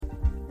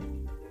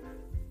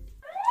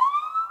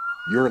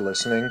You're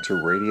listening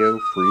to Radio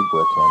Free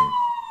Brooklyn.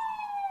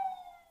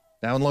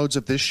 Downloads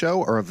of this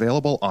show are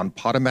available on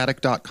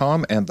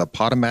Podomatic.com and the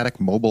Podomatic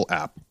mobile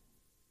app.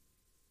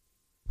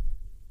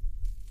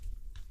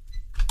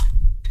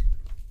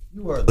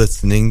 You are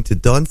listening to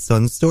Don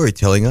Sun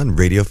Storytelling on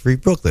Radio Free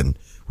Brooklyn,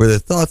 where the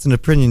thoughts and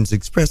opinions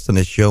expressed on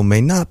this show may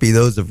not be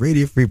those of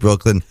Radio Free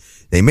Brooklyn.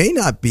 They may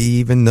not be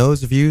even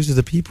those views of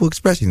the people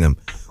expressing them.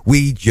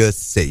 We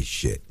just say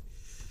shit.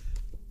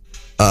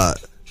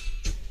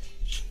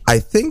 I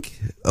think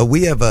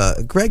we have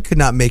Greg could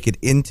not make it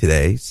in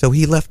today, so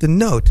he left a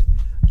note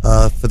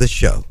for the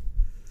show.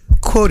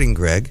 Quoting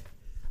Greg,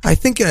 I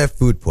think I have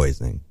food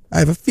poisoning. I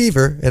have a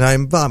fever, and I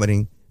am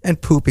vomiting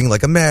and pooping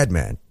like a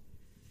madman.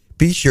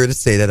 Be sure to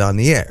say that on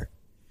the air.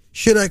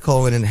 Should I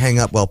call in and hang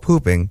up while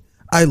pooping?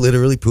 I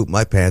literally pooped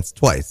my pants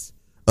twice.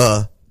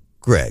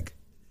 Greg.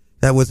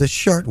 That was a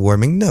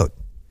heartwarming note.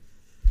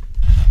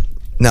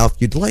 Now,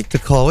 if you'd like to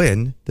call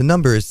in, the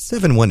number is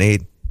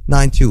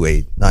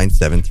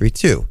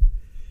 718-928-9732.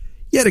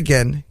 Yet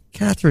again,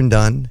 Catherine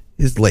Dunn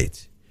is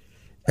late.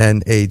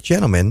 And a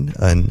gentleman,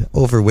 an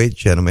overweight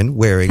gentleman,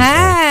 wearing a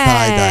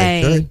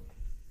tie-dye shirt.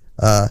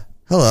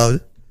 Hello.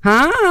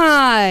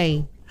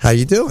 Hi. How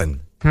you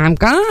doing? I'm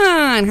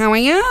good. How are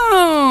you?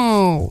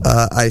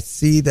 I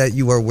see that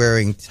you are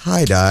wearing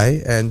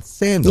tie-dye and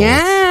sandals.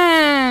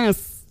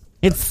 Yes.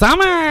 It's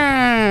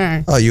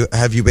summer. Oh,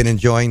 have you been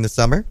enjoying the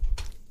summer?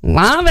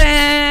 Love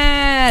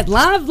it.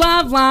 Love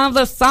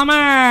the summer.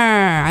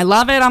 I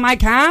love it on my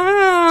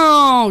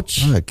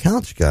couch. Oh, a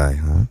couch guy,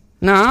 huh?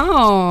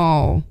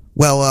 No.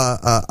 Well,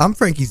 I'm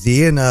Frankie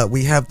Z, and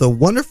we have the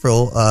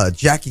wonderful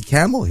Jackie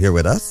Camel here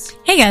with us.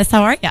 Hey, guys.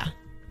 How are ya?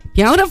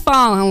 Beautiful.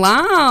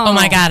 Hello. Oh,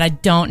 my God. I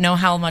don't know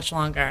how much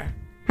longer.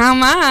 How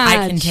much?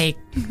 I can take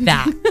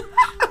that.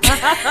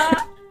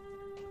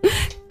 Good.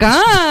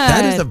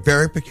 That is a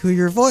very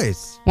peculiar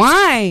voice.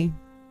 Why?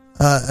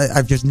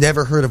 I've just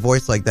never heard a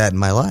voice like that in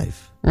my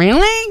life.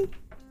 Really?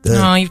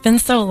 Oh, you've been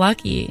so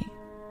lucky.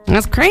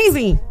 That's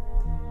crazy.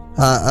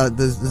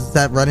 Does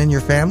that run in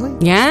your family?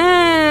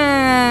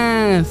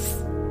 Yes.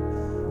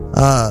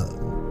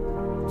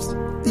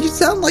 You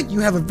sound like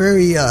you have a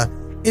very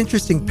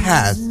interesting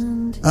past.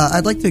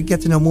 I'd like to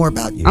get to know more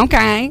about you.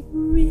 Okay.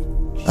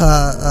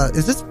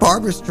 Is this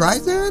Barbra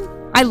Streisand?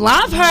 I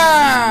love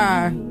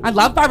her. I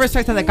love Barbra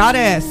Streisand, the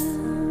goddess.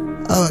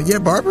 Oh, yeah,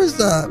 Barbara's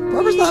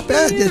not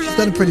bad. Yeah, she's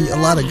done a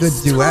lot of good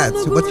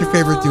duets. What's your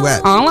favorite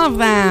duet? All of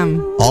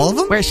them. All of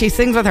them? Where she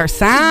sings with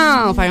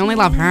herself. I only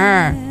love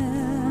her.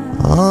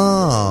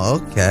 Oh,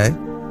 okay.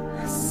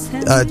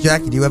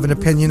 Jackie, do you have an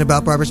opinion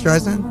about Barbra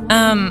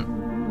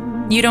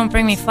Streisand? You Don't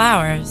Bring Me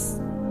Flowers.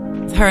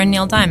 It's her and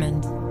Neil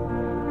Diamond.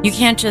 You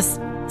can't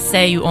just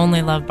say you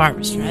only love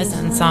Barbra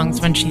Streisand songs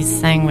when she's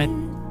sang with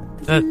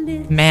the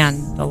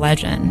man, the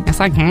legend. Yes,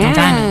 I can. Neil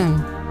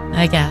Diamond,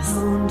 I guess.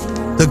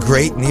 The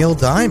great Neil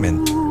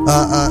Diamond.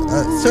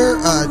 Sir,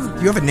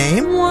 do you have a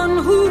name?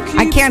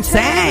 I can't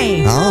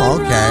say.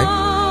 Oh, okay.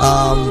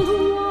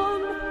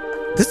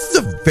 This is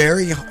a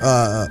very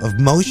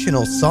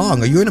emotional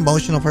song. Are you an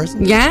emotional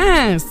person?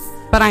 Yes,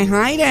 but I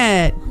hide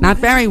it. Not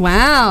very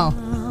well.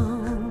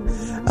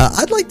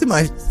 I'd like to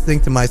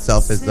think to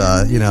myself as,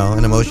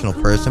 an emotional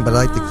person, but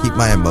I like to keep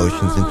my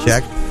emotions in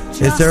check.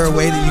 Is there a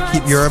way that you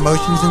keep your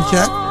emotions in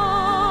check?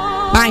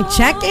 By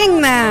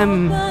checking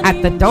them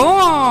at the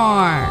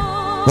door.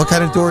 What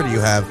kind of door do you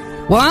have?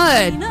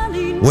 Wood.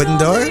 Wooden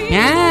door?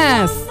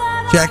 Yes.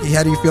 Jackie,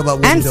 how do you feel about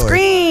wooden doors? And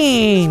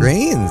screens.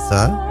 Screens,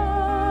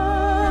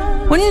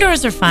 huh? Wooden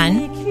doors are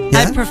fun.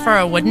 Yeah? I prefer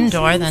a wooden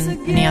door than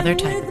any other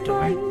type of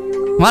door.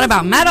 What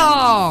about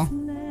metal?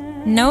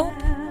 Nope.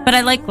 But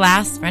I like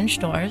glass French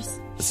doors.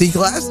 See,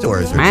 glass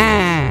doors are...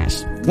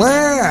 Glass.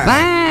 Glass.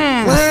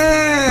 Glass.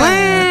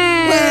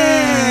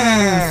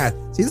 Glass.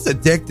 See, this is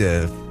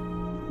addictive.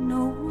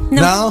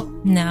 No?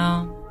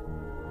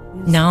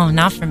 No,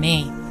 not for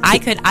me. I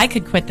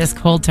could quit this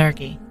cold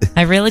turkey.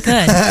 I really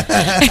could.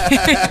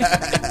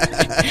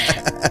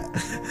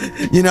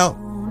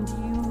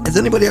 Has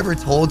anybody ever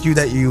told you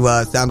that you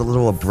sound a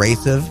little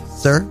abrasive,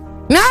 sir?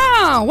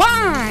 No,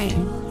 why?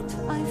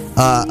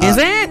 Is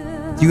it?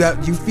 Do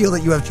you feel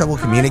that you have trouble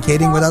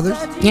communicating with others?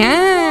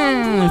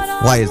 Yes.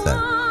 Why is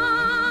that?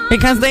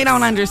 Because they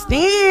don't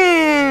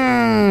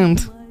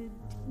understand.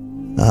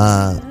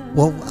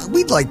 Well,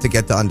 we'd like to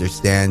get to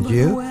understand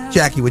you.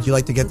 Jackie, would you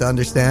like to get to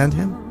understand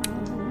him?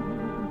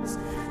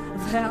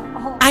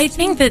 I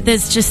think that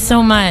there's just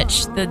so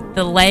much,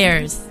 the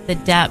layers, the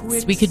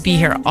depths. We could be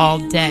here all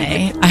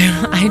day.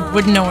 I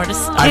wouldn't know where to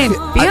start. It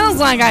feels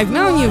like I've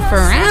known you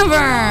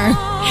forever.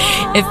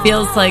 It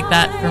feels like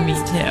that for me,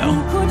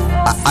 too.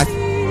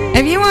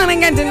 If you want to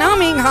get to know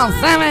me, call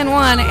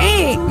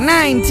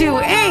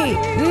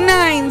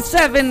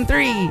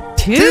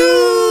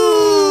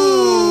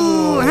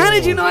 718-928-9732. How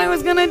did you know I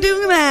was going to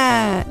do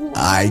that?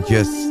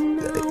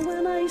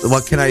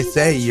 What can I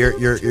say?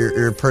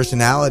 Your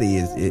personality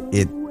is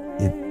it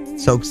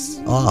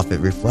soaks off. It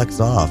reflects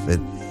off. It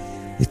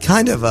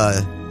kind of I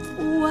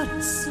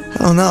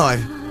don't know. I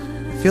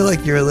feel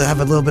like you have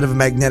a little bit of a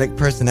magnetic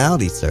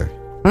personality, sir.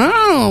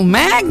 Oh,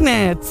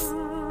 magnets.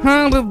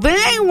 How do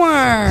they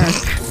work?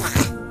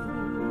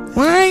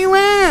 Why you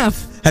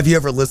laugh? Have you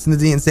ever listened to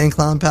the Insane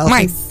Clown Posse?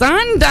 My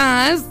son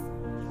does.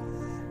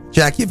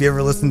 Jackie, have you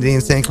ever listened to the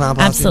Insane Clown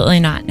Posse? Absolutely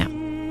not. No.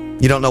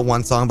 You don't know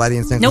one song by the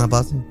Insane Nope.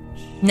 Clown Posse?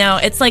 No,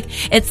 it's like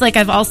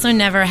I've also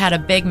never had a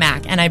Big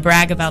Mac, and I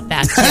brag about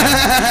that too.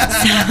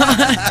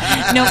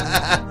 So, no.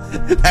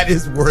 That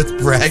is worth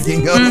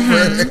bragging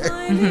over.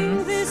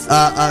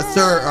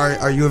 Sir,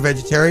 are you a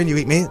vegetarian? You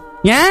eat meat?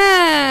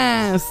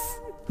 Yes.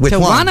 Which to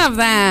one? of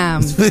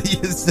them.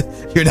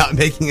 You're not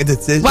making a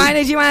decision? Why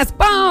did you ask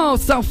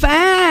both so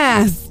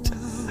fast?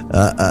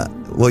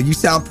 Well, you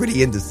sound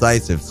pretty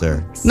indecisive,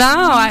 sir. No,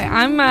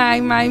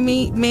 I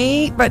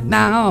meat, but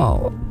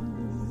no.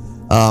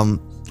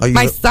 Are you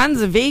My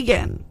son's a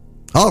vegan.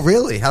 Oh,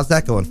 really? How's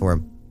that going for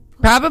him?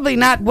 Probably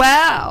not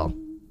well.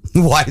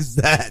 Why is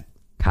that?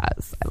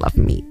 Because I love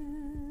meat.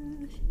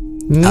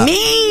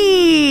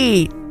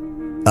 Meat!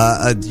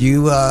 Do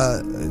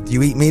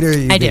you eat meat or are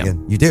you I do.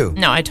 vegan? You do?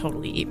 No, I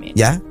totally eat meat.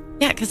 Yeah?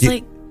 Yeah, because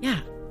You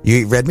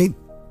eat red meat?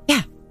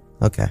 Yeah.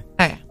 Okay.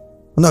 Oh, yeah.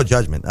 Well, no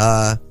judgment.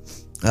 Do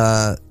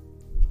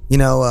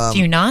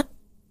you not?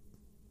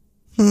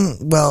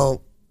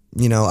 Well,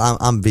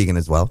 I'm vegan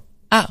as well.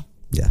 Oh.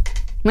 Yeah.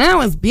 That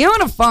was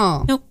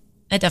beautiful. Nope.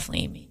 I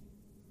definitely eat meat.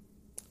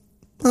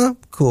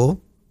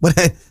 Cool. What?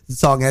 The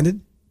song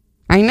ended?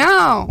 I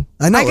know.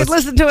 I could it's-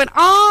 listen to it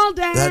all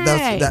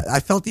day. I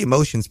felt the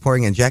emotions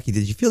pouring in. Jackie,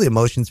 did you feel the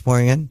emotions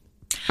pouring in?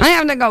 I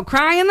have to go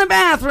cry in the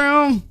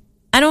bathroom.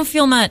 I don't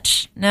feel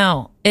much.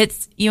 No.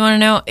 You want to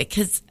know?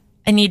 Because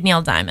I need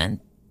Neil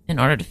Diamond in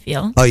order to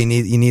feel. Oh, you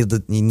need the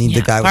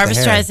guy with Barbra the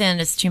hair. Streisand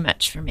is too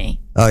much for me.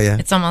 Oh yeah.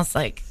 It's almost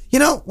like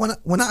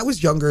When I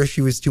was younger,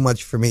 she was too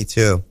much for me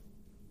too.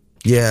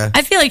 Yeah.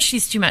 I feel like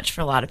she's too much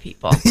for a lot of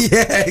people.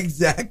 Yeah,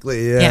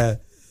 exactly. Yeah.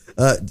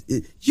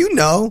 You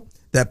know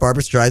that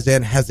Barbra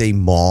Streisand has a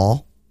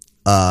mall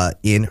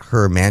in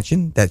her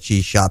mansion that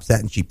she shops at,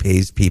 and she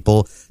pays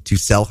people to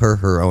sell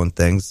her own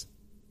things.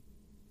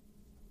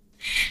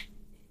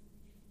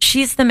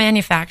 She's the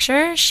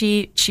manufacturer.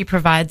 She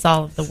provides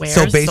all of the wares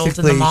So sold in the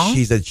basically, mall.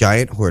 she's a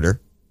giant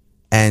hoarder,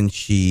 and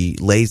she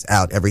lays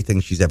out everything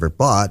she's ever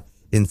bought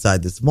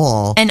inside this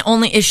mall. And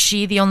is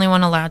she the only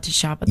one allowed to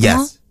shop at the mall?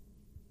 Yes.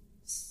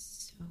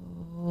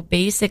 So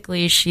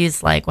basically,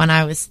 she's like when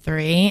I was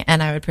 3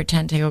 and I would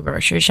pretend to go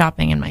grocery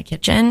shopping in my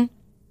kitchen.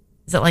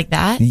 Is it like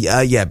that?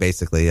 Yeah,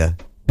 basically, yeah.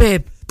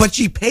 Babe, But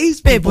she pays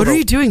people. babe, what are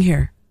you doing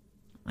here?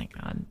 Oh my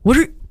God.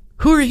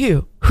 Who are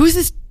you? Who's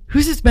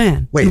this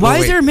man? Wait, And why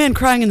wait, is there a man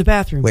crying in the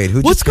bathroom? Wait,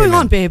 who What's just going came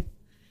on, in? babe?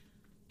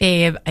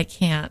 Babe, I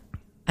can't.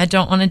 I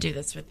don't want to do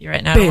this with you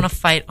right now. I Babe. don't want to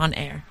fight on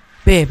air.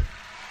 Babe,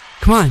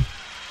 come on.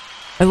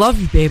 I love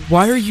you, babe.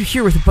 Why are you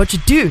here with a bunch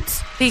of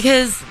dudes?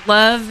 Because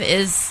love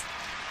is,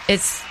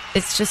 it's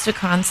just a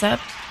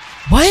concept.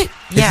 What?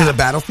 Is it a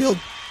battlefield?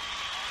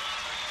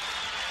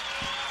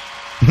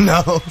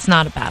 No. It's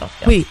not a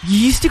battlefield. Wait, you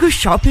used to go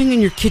shopping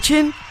in your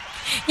kitchen?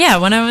 Yeah,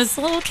 when I was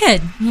a little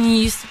kid,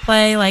 he used to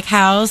play like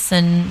house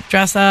and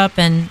dress up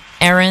and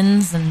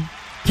errands and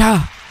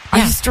Yeah. I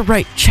Yeah. used to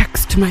write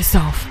checks to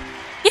myself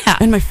yeah.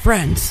 and my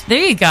friends. There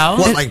you go.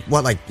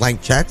 What like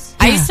blank checks?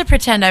 I Yeah. used to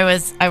pretend I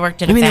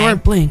worked at I a mean, they bank.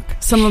 weren't blank.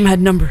 Some of them had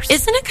numbers.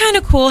 Isn't it kind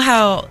of cool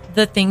how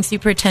the things you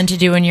pretend to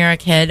do when you're a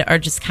kid are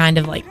just kind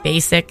of like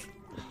basic?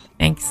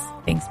 Thanks,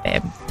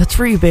 babe. That's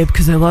for you, babe,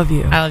 because I love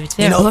you. I love you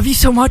too. I love you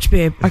so much,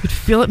 babe. I could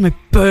feel it in my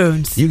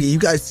bones. You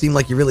guys seem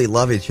like you really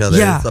love each other.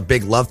 Yeah. It's a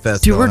big love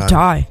fest. Do or going on.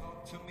 die.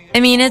 I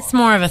mean, it's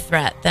more of a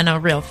threat than a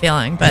real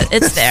feeling, but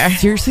it's there.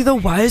 Seriously, though,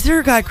 why is there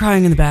a guy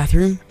crying in the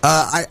bathroom?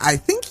 I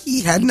think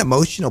he had an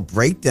emotional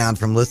breakdown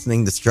from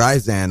listening to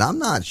Streisand. I'm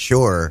not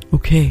sure.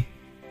 Okay.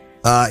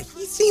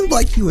 He seemed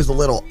like he was a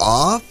little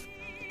off.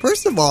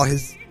 First of all,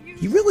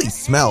 he really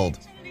smelled.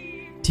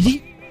 Did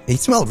he? He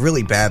smelled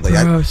really badly.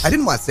 Gross. I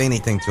didn't want to say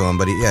anything to him,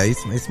 but he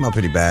smelled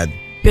pretty bad.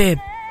 Babe,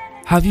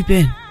 how have you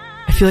been?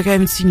 I feel like I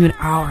haven't seen you in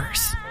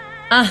hours.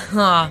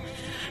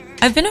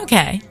 I've been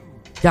okay.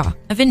 Yeah.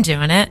 I've been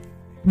doing it.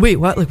 Wait,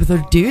 what? Like with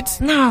other dudes?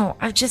 No,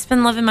 I've just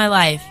been living my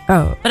life.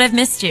 Oh, But I've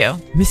missed you.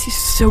 I miss you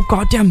so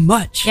goddamn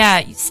much. Yeah,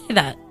 you say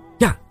that.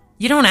 Yeah.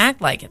 You don't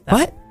act like it, though.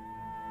 What?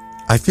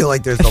 I feel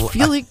like there's I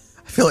feel like...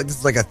 I feel like this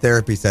is like a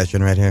therapy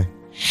session right here.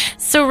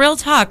 So real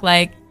talk,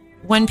 like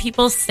when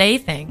people say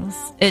things,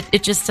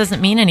 it just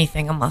doesn't mean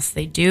anything unless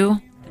they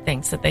do the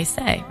things that they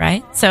say,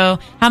 right? So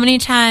how many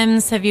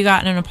times have you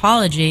gotten an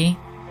apology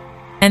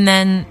and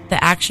then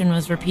the action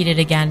was repeated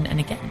again and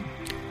again?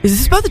 Is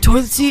this about the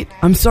toilet seat?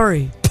 I'm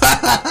sorry.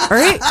 All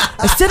right?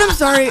 I said I'm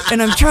sorry, and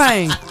I'm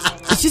trying.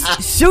 It's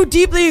just so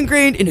deeply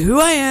ingrained in who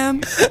I am.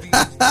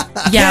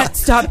 Yeah. Can't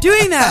stop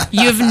doing that.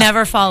 You've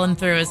never fallen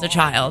through as a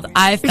child.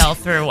 I fell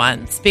through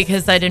once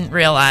because I didn't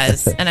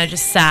realize, and I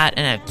just sat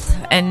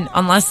and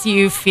unless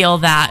you feel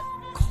that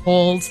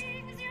cold,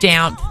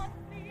 damp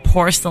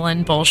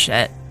porcelain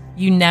bullshit,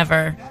 you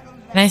never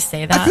Can I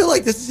say that? I feel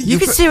like this is You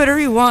can say whatever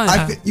you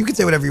want. you can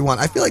say whatever you want.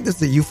 I feel like this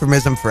is a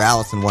euphemism for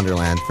Alice in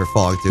Wonderland for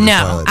falling through the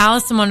No, toilet.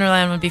 Alice in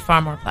Wonderland would be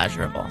far more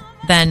pleasurable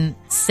than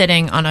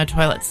sitting on a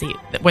toilet seat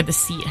where the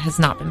seat has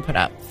not been put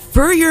up.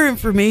 For your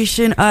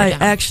information, I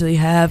down. actually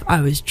have.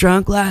 I was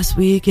drunk last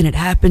week and it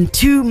happened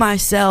to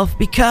myself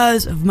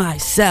because of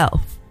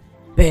myself.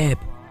 Babe.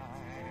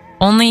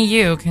 Only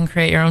you can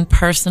create your own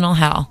personal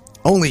hell.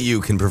 Only you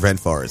can prevent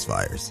forest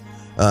fires.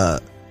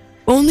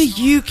 Only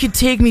you could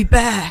take me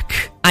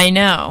back. I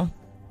know.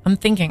 I'm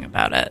thinking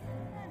about it.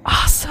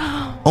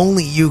 Awesome.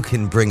 Only you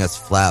can bring us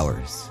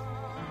flowers.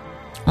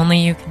 Only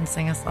you can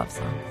sing us love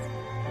songs.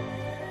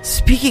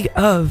 Speaking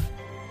of,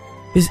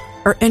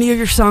 are any of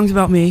your songs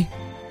about me?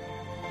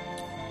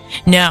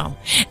 No.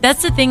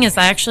 That's the thing is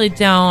I actually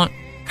don't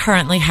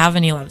currently have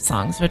any love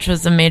songs, which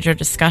was a major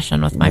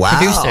discussion with my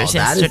producers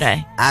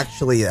yesterday.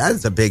 That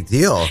is a big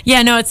deal.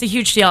 Yeah, no, it's a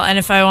huge deal. And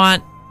if I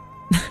want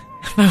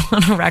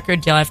a record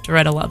deal, I have to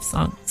write a love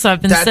song. So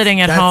I've been sitting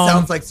at home. That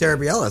sounds like Sarah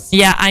Bareilles.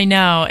 Yeah, I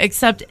know.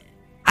 Except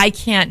I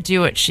can't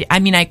do what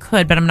I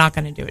could, but I'm not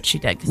going to do what she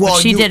did. Because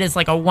what she did is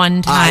like a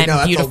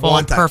one-time, beautiful,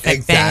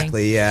 perfect thing.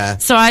 Exactly, yeah.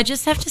 So I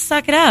just have to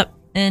suck it up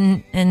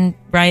and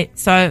write.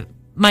 So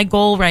my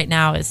goal right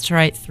now is to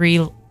write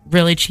 3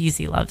 really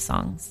cheesy love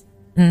songs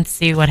and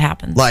see what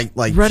happens. Like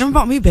Write them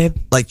about me, babe.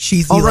 Like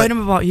cheesy. I'll write them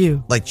about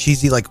you. Like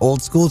cheesy, like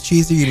old school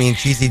cheesy? You mean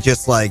cheesy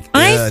just like...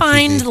 I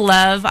find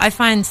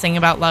cheesy? singing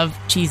about love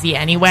cheesy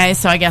anyway,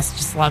 so I guess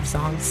just love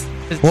songs.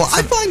 Well,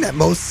 I find that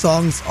most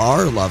songs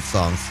are love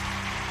songs.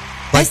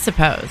 I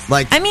suppose.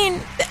 I mean,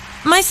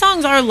 my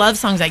songs are love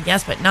songs, I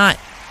guess, but not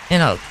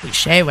in a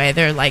cliche way.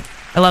 They're like,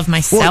 I love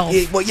myself.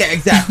 Well, yeah,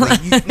 exactly.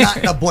 Not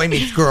in a boy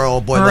meets girl,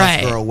 boy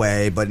loves girl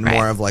way, but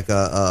more of like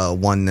a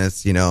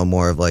oneness,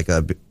 more of like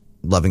a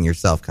loving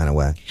yourself kind of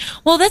way.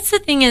 Well, that's the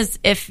thing is,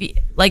 if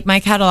like my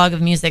catalog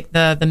of music,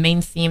 the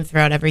main theme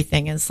throughout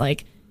everything is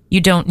like, you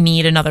don't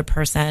need another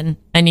person.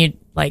 I need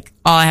like,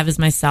 all I have is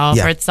myself,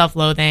 or it's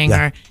self-loathing,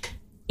 or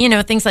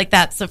things like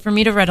that. So for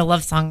me to write a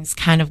love song is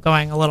kind of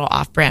going a little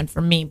off-brand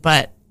for me,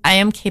 but I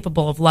am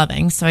capable of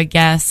loving. So I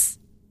guess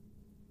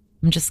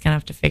I'm just gonna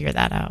have to figure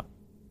that out.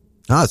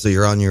 Ah, so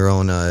you're on your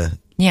own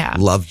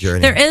love journey.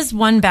 There is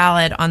one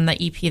ballad on the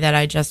EP that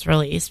I just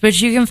released,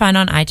 which you can find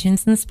on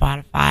iTunes and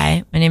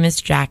Spotify. My name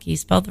is Jackie,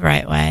 spelled the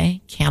right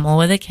way. Camel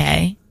with a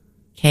K.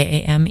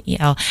 Kamel.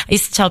 I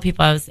used to tell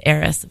people I was the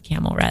heiress of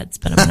Camel Reds,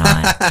 but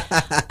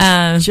I'm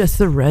not. Just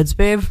the Reds,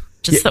 babe?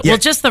 Just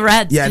the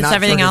Reds. Yeah, because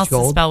everything else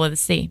is spelled with a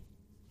C.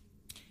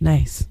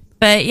 Nice.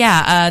 But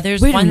yeah,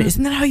 there's Wait one. a minute,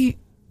 isn't that how you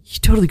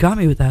totally got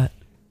me with that?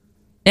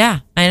 Yeah,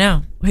 I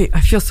know. Wait,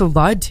 I feel so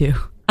lied to.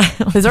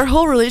 Has our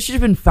whole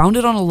relationship been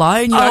founded on a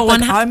lie and you act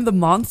like I'm the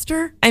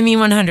monster? I mean,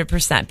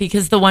 100%,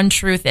 because the one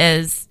truth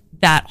is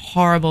that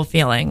horrible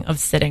feeling of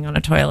sitting on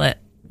a toilet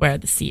where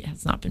the seat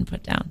has not been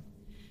put down.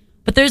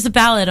 But there's a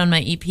ballad on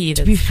my EP that's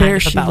to be fair,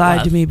 she lied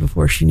love. to me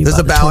before she knew There's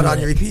about a ballad the on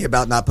your EP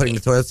about not putting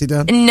the toilet seat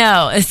down?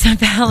 No, it's a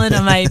ballad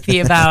on my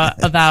EP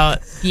about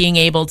being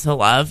able to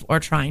love or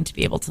trying to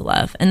be able to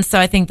love. And so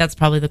I think that's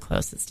probably the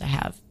closest I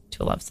have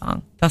to a love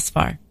song thus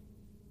far.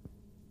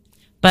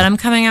 But I'm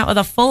coming out with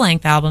a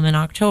full-length album in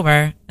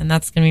October, and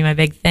that's going to be my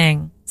big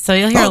thing. So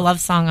you'll hear a love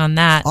song on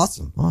that.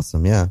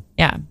 Awesome, yeah.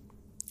 Yeah.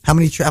 How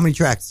many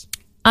tracks?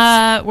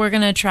 We're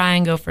going to try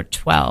and go for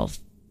 12.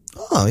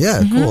 Oh,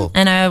 yeah, cool.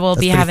 And I will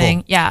be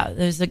having, full.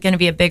 there's going to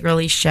be a big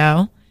release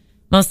show,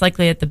 most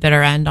likely at the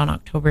Bitter End on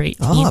October 18th.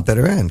 Oh,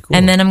 Bitter End, cool.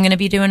 And then I'm going to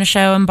be doing a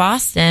show in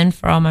Boston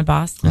for all my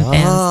Boston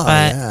fans,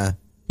 but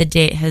the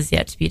date has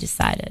yet to be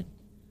decided.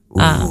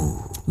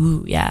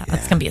 Ooh, yeah,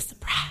 that's going to be a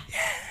surprise.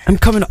 I'm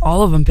coming to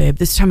all of them, babe.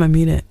 This time I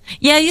mean it.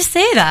 Yeah, you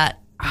say that.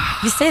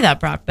 You say that,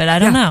 Brock, but I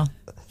don't know.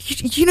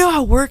 You know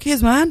how work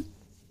is, man?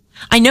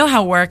 I know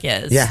how work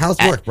is. Yeah, how's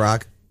work,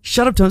 Brock?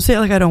 Shut up. Don't say it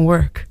like I don't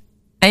work.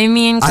 I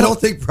mean, I don't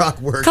think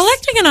Brock works.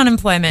 Collecting an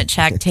unemployment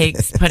check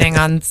takes putting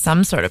on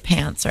some sort of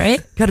pants,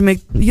 right?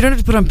 You don't have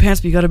to put on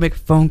pants, but you got to make a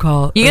phone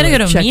call. You got to go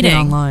to a check in meeting.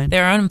 Online.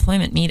 There are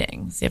unemployment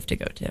meetings you have to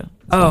go to.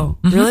 Oh,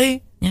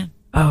 really? Yeah.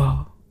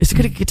 Oh, is it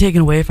going to get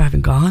taken away if I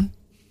haven't gone?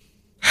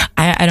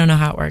 I don't know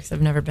how it works.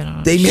 I've never been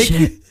on. They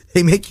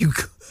make you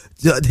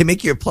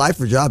apply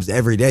for jobs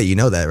every day. You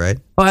know that, right?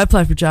 Oh, I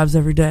apply for jobs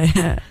every day.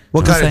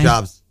 What kind of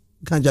jobs?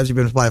 What kind of jobs you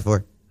been applying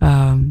for?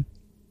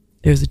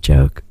 It was a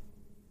joke.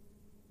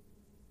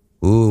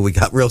 Ooh, we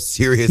got real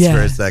serious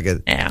for a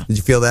second. Yeah. Did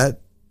you feel that?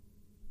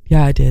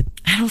 Yeah, I did.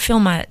 I don't feel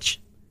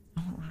much.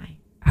 I won't lie.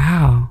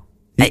 Ow.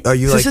 Are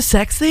you Is like this a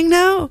sex thing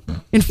now?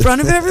 In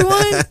front of everyone?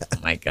 Oh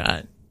my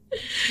God.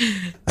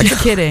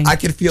 Just kidding. I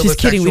can feel Just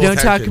the kidding. We sexual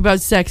don't talk tension.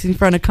 about sex in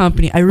front of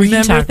company. I can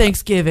remember talk about-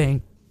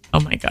 Thanksgiving. Oh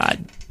my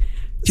God.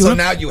 So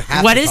now you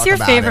have What to is talk your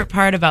about favorite it.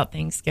 part about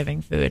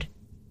Thanksgiving food?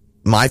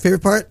 My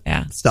favorite part?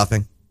 Yeah.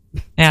 Stuffing.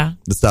 Yeah.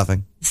 The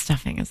stuffing.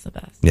 Stuffing is the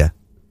best. Yeah.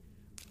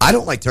 I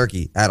don't like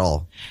turkey at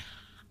all.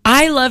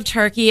 I love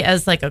turkey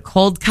as like a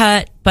cold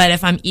cut, but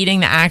if I'm eating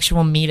the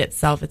actual meat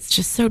itself, it's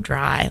just so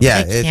dry. Like, Yeah,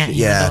 I can't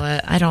handle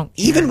it. I don't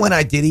care. Even when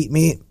I did eat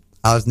meat,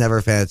 I was never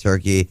a fan of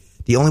turkey.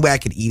 The only way I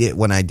could eat it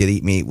when I did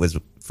eat meat was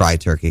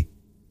fried turkey.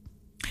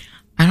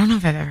 I don't know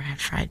if I've ever had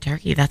fried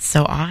turkey. That's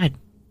so odd.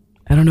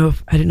 I don't know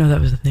if I didn't know that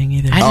was a thing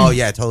either. Oh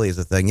yeah, it totally is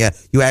a thing. Yeah,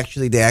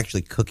 they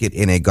actually cook it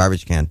in a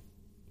garbage can.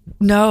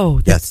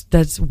 No,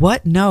 that's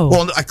what? No.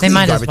 Well, a clean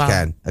might as garbage well.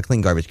 can, a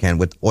clean garbage can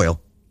with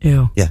oil.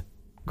 Ew. Yeah.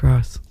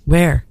 Gross.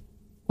 Where?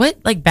 What?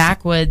 Like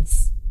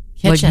backwoods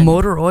kitchen? Like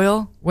motor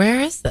oil? Where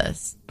is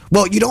this?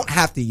 Well, you don't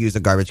have to use a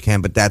garbage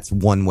can, but that's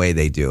one way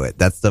they do it.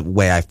 That's the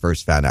way I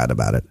first found out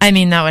about it. I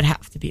mean, that would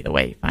have to be the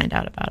way you find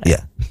out about it.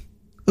 Yeah.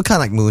 Well, kind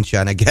of like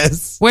moonshine, I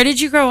guess. Where did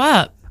you grow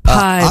up?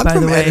 Pie, I'm by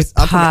from the way. Edison-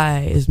 I'm from-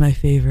 Pie is my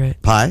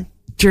favorite. Pie?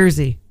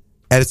 Jersey.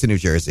 Edison, New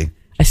Jersey.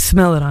 I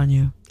smell it on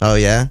you. Oh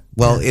yeah.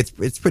 Well, it's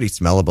pretty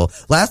smellable.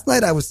 Last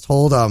night I was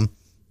told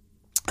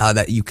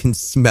that you can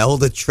smell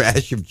the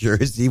trash of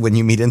Jersey when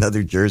you meet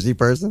another Jersey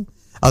person.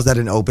 I was at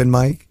an open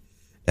mic,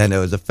 and it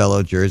was a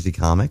fellow Jersey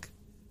comic,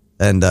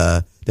 and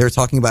they were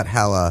talking about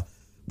how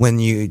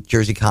when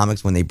Jersey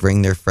comics, when they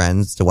bring their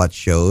friends to watch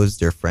shows,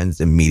 their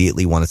friends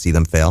immediately want to see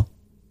them fail.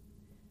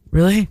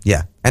 Really?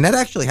 Yeah, and that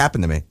actually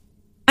happened to me.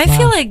 I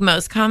feel like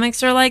most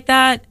comics are like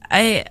that.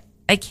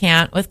 I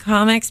can't with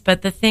comics,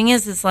 but the thing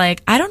is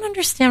like, I don't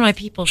understand why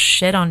people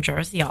shit on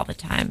Jersey all the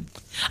time.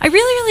 I really,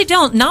 really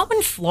don't. Not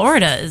when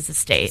Florida is a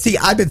state. See,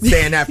 I've been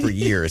saying that for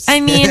years.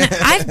 I mean,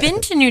 I've been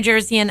to New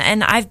Jersey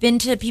and I've been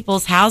to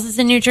people's houses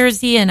in New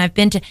Jersey and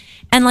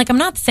like, I'm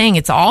not saying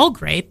it's all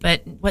great,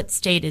 but what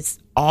state is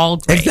all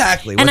great?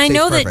 Exactly. What And I state's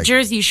know that perfect?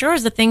 Jersey Shore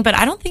is a thing, but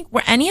I don't think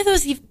were any of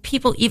those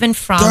people even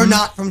from They're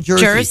not from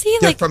Jersey.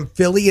 They're Like, from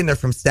Philly and they're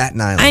from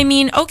Staten Island. I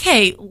mean,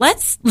 okay,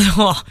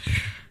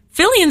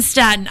 Philly and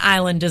Staten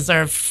Island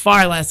deserve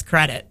far less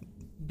credit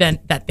than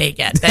they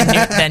get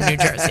than New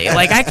Jersey.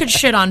 Like, I could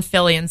shit on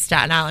Philly and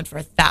Staten Island for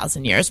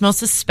 1,000 years,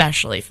 most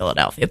especially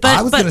Philadelphia. But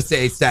I was going to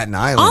say Staten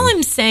Island. all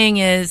I'm saying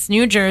is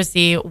New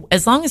Jersey,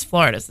 as long as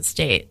Florida's a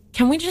state,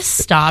 can we just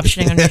stop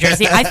shitting on New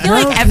Jersey? I feel No,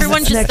 like 'cause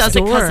everyone it's just does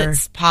it because next door.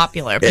 it's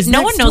popular, but It's no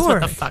one next knows door.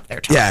 what the fuck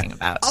they're talking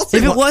about. I'll say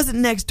If it one- wasn't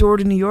next door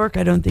to New York,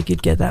 I don't think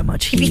it'd get that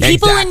much heat. People in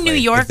Exactly, New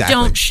York exactly.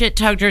 don't shit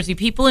talk Jersey.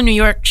 People in New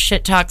York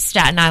shit talk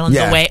Staten Island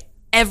Yeah. the way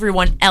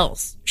everyone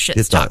else shit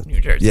It's talk not- New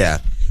Jersey. Yeah.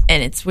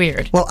 And it's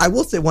weird. Well, I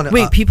will say one.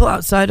 Wait, people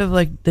outside of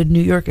like the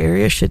New York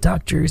area shit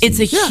talk Jersey. It's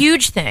a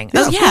huge thing.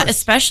 Yeah, Oh of yeah, course.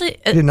 especially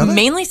didn't know that?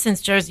 mainly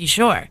since Jersey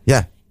Shore.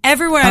 Yeah.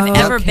 Everywhere I've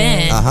ever okay.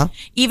 been, Uh-huh.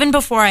 even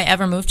before I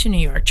ever moved to New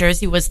York,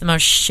 Jersey was the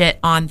most shit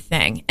on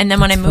thing. And then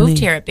when I That's moved funny.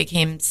 here, it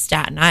became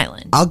Staten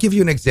Island. I'll give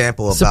you an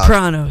example about.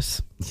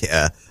 Sopranos.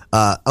 Yeah.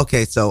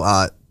 Okay.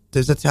 So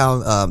there's a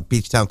town,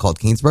 beach town called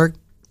Keensburg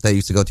that I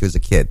used to go to as a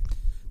kid.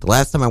 The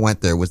last time I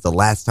went there was the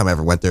last time I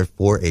ever went there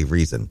for a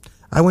reason.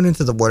 I went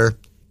into the water,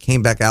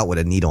 came back out with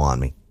a needle on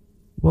me,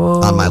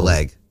 Whoa. on my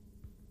leg,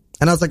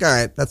 and I was like, "All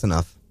right, that's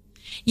enough."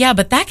 Yeah,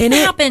 but that can And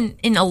it- happen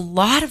in a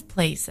lot of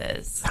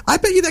places. I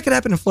bet you that could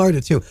happen in Florida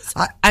too.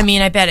 I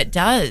mean, I bet it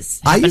does.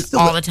 I Happen used to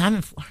all li- the time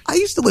in Florida. I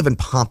used to live in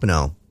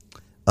Pompano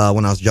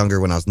when I was younger,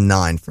 when I was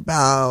 9, for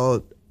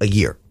about a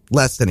year,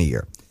 less than a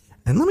year.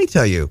 And let me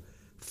tell you,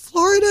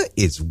 Florida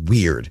is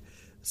weird.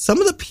 Some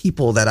of the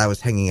people that I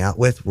was hanging out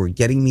with were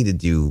getting me to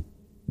do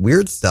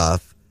weird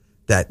stuff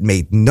that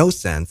made no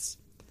sense.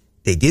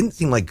 They didn't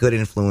seem like good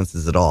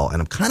influences at all.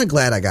 And I'm kind of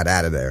glad I got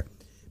out of there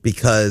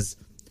because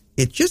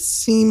it just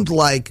seemed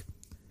like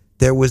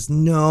there was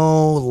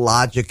no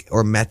logic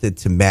or method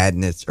to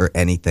madness or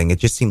anything. It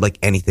just seemed like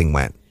anything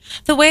went.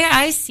 The way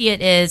I see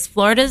it is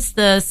Florida's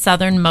the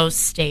southernmost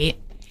state,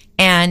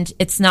 and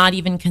it's not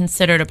even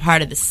considered a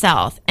part of the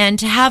South. And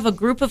to have a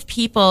group of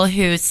people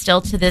who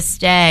still to this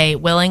day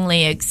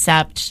willingly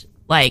accept,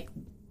 like,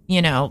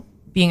 you know,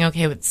 being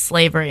okay with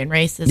slavery and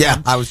racism.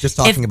 Yeah, I was just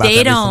talking about If they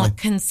that don't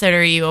recently.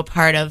 consider you a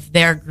part of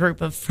their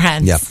group of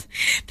friends, Yep.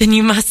 then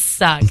you must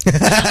suck.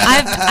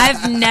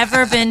 I've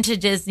never been to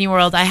Disney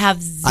World. I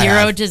have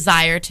zero have.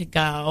 desire to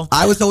go.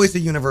 I was always a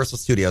Universal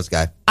Studios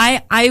guy.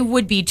 I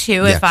would be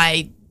too Yeah. if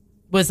I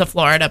was a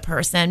Florida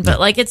person, but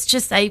like it's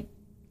just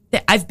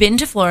I've been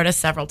to Florida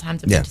several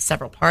times. I've Yeah. been to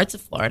several parts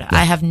of Florida.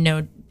 I have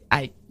no.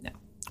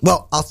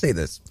 Well, I'll say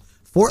this.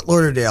 Fort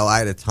Lauderdale, I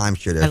had a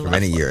timeshare there I for love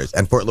many Fort years,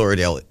 and Fort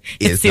Lauderdale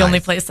is It's the only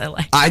nice. place I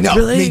like. I know,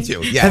 Really? me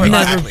too. Yeah, I've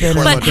never exactly. been.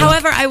 Fort But Lauderdale.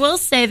 however, I will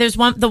say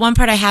the one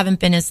part I haven't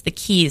been is the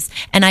Keys,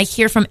 and I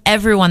hear from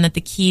everyone that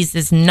the Keys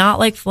is not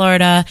like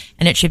Florida,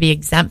 and it should be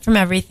exempt from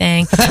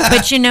everything.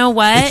 But you know it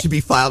what? should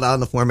be filed out on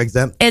the form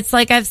exempt. It's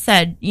like I've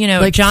said. You know,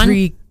 Like John.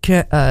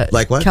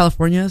 Like what?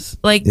 Californias.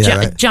 Like Yeah,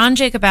 right. John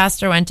Jacob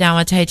Astor went down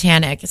with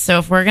Titanic. So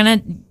if we're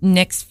gonna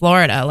nix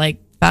Florida,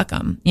 like fuck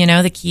them. You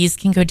know, the Keys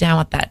can go down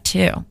with that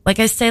too. Like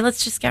I say,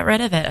 let's just get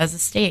rid of it as a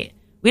state.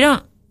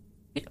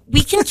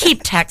 We can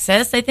keep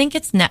Texas. I think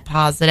it's net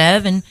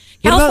positive, and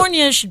What about-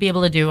 California should be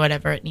able to do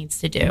whatever it needs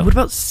to do. What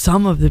about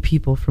some of the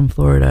people from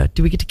Florida?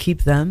 Do we get to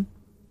keep them?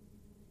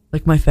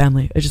 Like my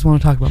family. I just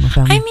want to talk about my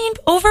family. I mean,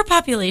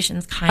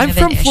 overpopulation's kind I'm of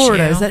from an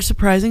Florida. issue. Is that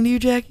surprising to you,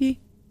 Jackie?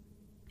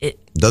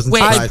 Doesn't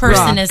Which surprise me.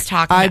 person Brock. is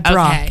talking I, about?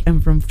 Brock, Okay.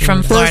 am from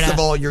Florida. Florida. First of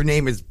all, your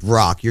name is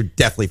Brock. You're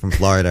definitely from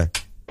Florida.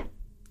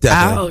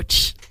 Definitely.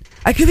 Ouch.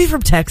 I could be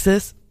from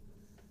Texas.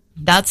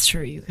 That's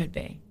true. You could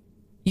be.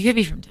 You could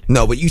be from Texas.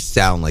 No, but you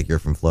sound like you're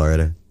from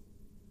Florida.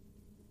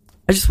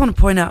 I just want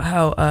to point out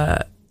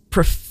how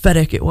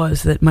prophetic it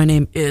was that my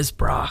name is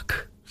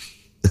Brock.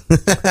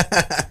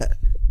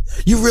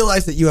 You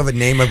realize that you have a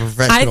name of a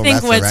professional I think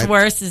wrestler, what's right?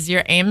 worse is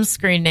your AIM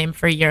screen name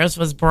for years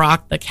was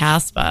Brock the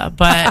Casbah,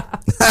 but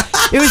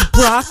It was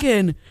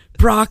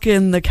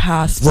Brocken the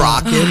Casbah.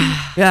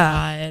 Brocken?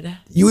 Yeah. God.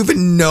 You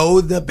even know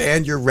the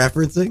band you're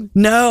referencing?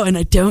 No, and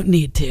I don't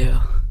need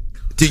to.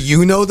 Do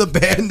you know the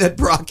band that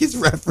Brock is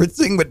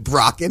referencing with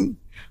Brocken?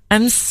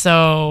 I'm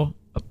so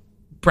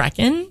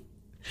Brecken?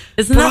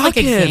 Isn't that like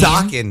a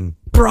Brocken. game? Dokken.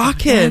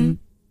 Brocken.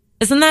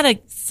 Isn't that a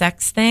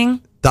sex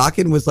thing?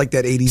 Dokken was like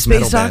that 80s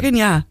metal Space band. Docken,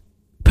 yeah.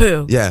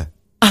 Pooh. Yeah.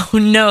 Oh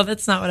no,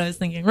 that's not what I was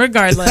thinking.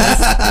 Regardless,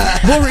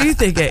 What were you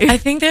thinking? I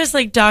think there's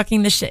like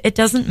docking the shit. It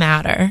doesn't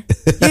matter.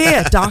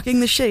 yeah, docking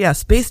the shit. Yeah,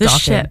 space The docking.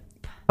 ship.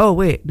 Oh,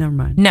 wait, never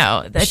mind.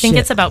 No, I think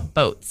Shit. it's about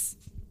boats,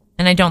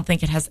 and I don't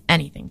think it has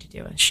anything to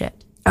do with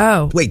shit.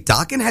 Oh, Wait,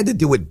 Dokken had to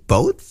do with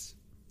boats?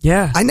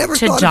 yeah. I never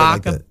To thought of it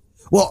like dock a- that.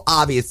 Well,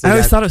 obviously. I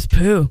always that- thought it was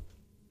Pooh.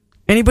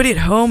 Anybody at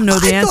home know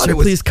the I thought answer? it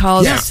was- Please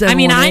call yeah. us. I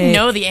mean, I 718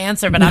 know the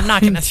answer, but I'm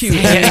not going to say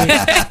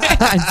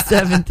it.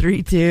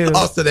 732.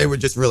 Oh, so they were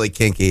just really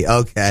kinky.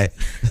 Okay.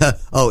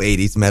 Oh,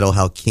 80s metal,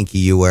 how kinky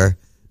you were.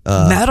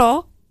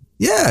 Metal?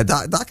 Yeah,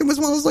 Dokken was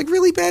one of those like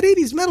really bad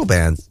 80s metal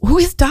bands. Who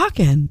is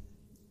Dokken?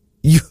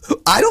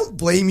 I don't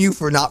blame you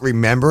for not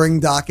remembering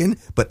Dokken,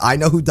 but I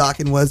know who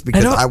Dokken was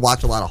because don't- I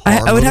watch a lot of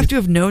horror I would have movies. to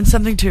have known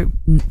something to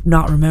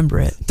not remember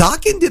it.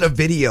 Dokken did a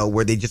video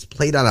where they just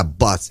played on a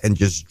bus and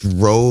just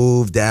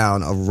drove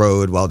down a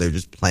road while they're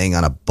just playing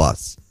on a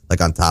bus,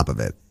 like on top of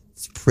it.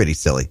 It's pretty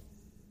silly.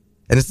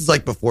 And this is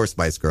like before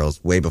Spice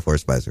Girls, way before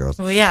Spice Girls.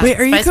 Well, yeah. Wait,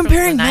 are you Spice Girls in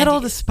comparing the metal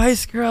 90s. to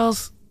Spice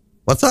Girls?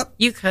 What's up?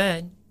 You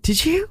could.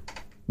 Did you?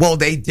 Well,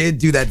 they did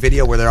do that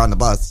video where they're on the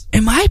bus.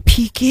 Am I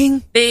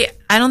peeking? I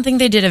don't think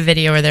they did a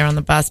video where they're on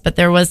the bus, but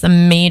there was a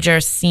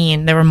major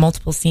scene. There were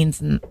multiple scenes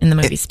in the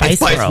movie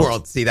Spice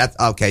World. See, that's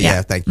okay. Yeah,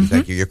 Yeah.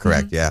 thank you. You're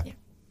correct. Yeah.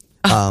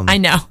 I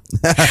know.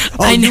 Oh,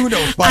 I you know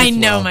Spice I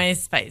know World. my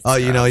Spice. Oh,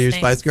 you know Girls. your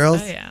Thanks. Spice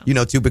Girls? Oh yeah. You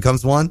know 2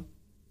 becomes 1?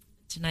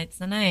 Tonight's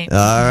the night. All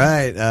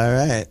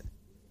right.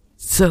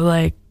 So,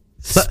 like,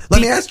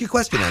 Let me ask you a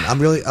question then.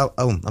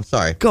 I'm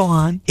sorry. go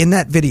on. In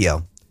that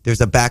video,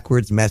 there's a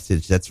backwards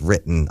message that's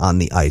written on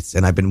the ice,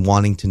 and I've been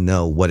wanting to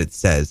know what it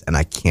says, and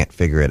I can't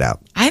figure it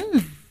out.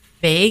 I'm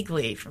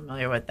vaguely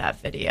familiar with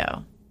that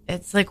video.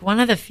 It's like one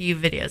of the few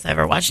videos I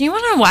ever watched. And you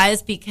want to know why?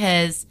 Is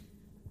because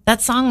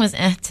that song was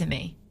to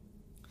me.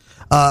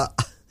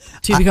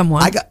 To become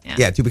one?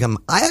 To become.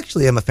 I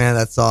actually am a fan of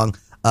that song.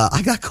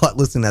 I got caught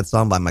listening to that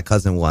song by my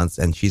cousin once,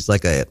 and she's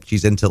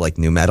into like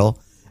new metal.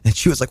 And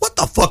she was like, "What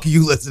the fuck are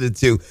you listening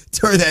to?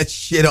 Turn that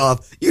shit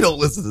off. You don't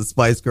listen to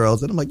Spice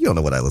Girls." And I'm like, "You don't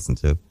know what I listen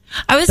to."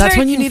 I was. That's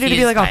very when you needed to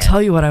be confused like, by I'll it.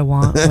 tell you what I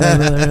want. What I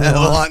really, really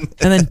want.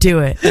 And then do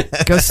it.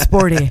 Go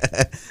sporty.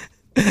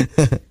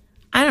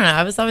 I don't know.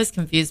 I was always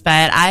confused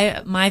by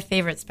it. My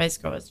favorite Spice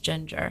Girl was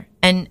Ginger,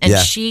 and Yeah.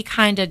 she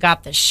kind of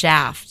got the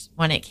shaft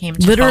when it came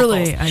to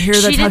Literally. vocals. I hear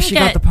that's how didn't she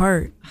got the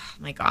part. Oh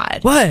my god.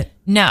 What?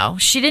 No,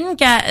 she didn't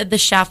get the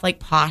shaft like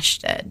Posh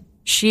did.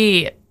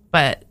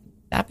 But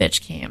that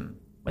bitch came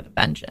with a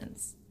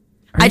vengeance.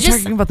 Are you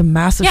talking about the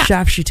massive Yeah.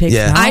 shaft she takes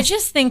Yeah. now? I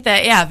just think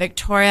that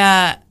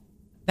Victoria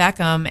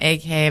Beckham,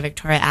 aka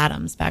Victoria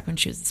Adams, back when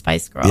she was a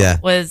Spice Girl, Yeah.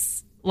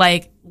 was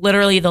like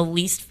literally the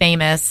least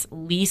famous,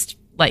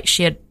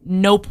 she had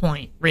no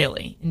point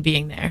really in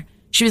being there.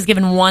 She was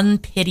given one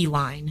pity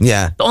line.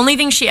 Yeah. The only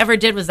thing she ever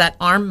did was that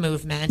arm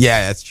movement.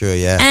 Yeah, that's true.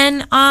 Yeah.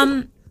 And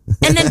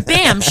then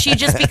bam, she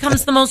just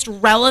becomes the most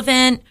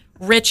relevant,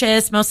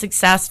 richest, most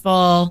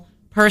successful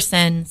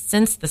person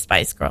since the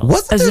Spice Girls.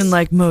 Wasn't As there, in,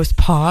 like, most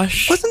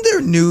posh. wasn't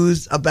there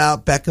news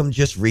about Beckham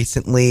just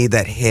recently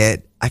that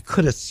hit? I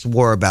could have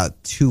swore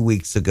about 2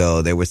 weeks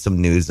ago there was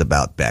some news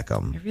about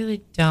Beckham. I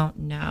really don't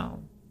know.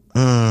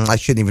 I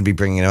shouldn't even be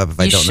bringing it up if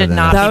I You don't should know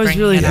not That be was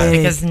bringing really it up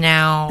vague. because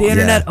now The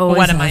internet always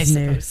what am I has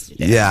news. supposed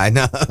to do? Yeah, I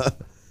know.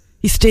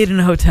 He stayed in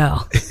a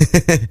hotel.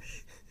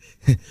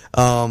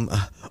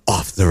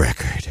 Off the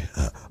record.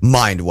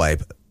 Mind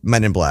wipe.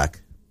 Men in Black.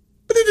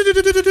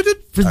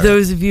 For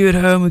those of you at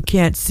home who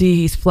can't see,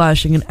 he's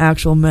flashing an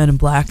actual Men in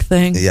Black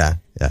thing. Yeah.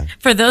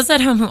 For those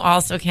at home who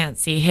also can't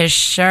see, his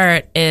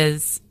shirt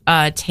is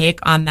a take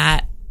on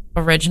that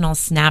original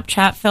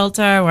Snapchat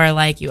filter where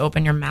like you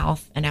open your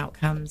mouth and out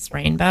comes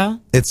rainbow.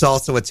 It's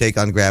also a take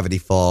on Gravity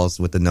Falls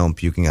with the gnome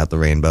puking out the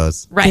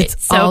rainbows. Right.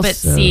 It's But also-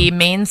 see,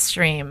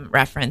 mainstream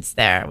reference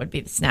there would be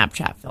the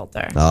Snapchat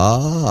filter.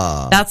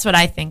 Ah. That's what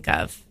I think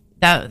of.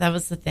 That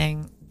was the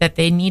thing that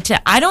they need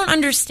to. I don't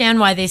understand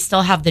why they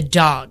still have the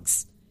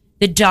dogs.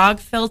 The dog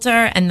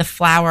filter and the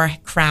flower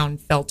crown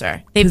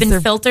filter. They've 'Cause been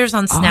they're filters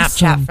on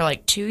Snapchat awesome. for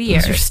like 2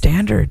 years. Those are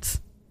standards.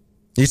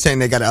 You saying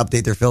they got to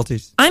update their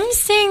filters? I'm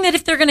saying that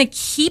if they're going to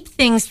keep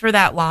things for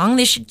that long,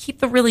 they should keep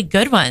the really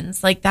good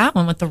ones, like that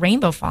one with the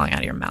rainbow falling out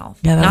of your mouth.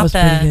 Yeah, that Not was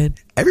pretty good.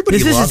 Everybody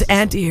This is loves his this one.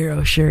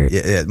 anti-hero shirt.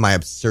 Yeah, my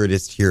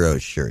absurdist hero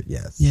shirt.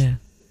 Yes. Yeah.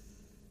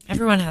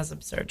 Everyone has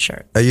absurd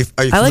shirts. Are you?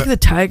 I like the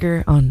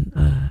tiger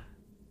on.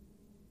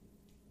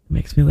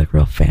 Makes me look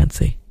real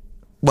fancy.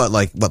 What,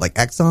 like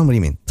Exxon? What do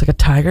you mean? It's like a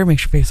tiger.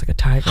 Makes your face like a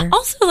tiger.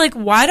 Also, like,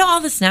 why do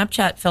all the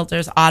Snapchat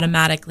filters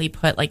automatically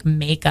put like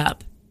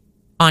makeup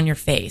on your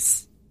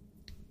face?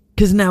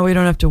 Because now we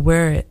don't have to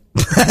wear it.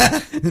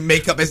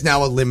 Makeup is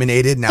now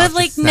eliminated. Now, But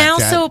like now,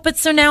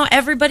 so now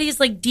everybody's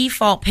like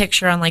default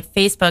picture on like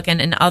Facebook and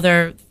in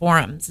other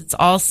forums, it's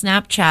all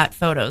Snapchat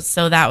photos.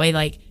 So that way,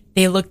 like,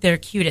 they look their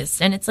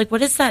cutest. And it's like,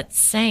 what is that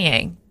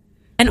saying?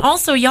 And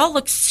also, y'all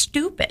look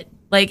stupid.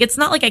 Like, it's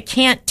not like I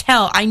can't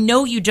tell. I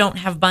know you don't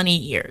have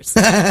bunny ears.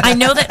 I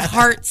know that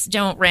hearts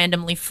don't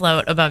randomly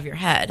float above your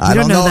head. I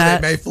don't know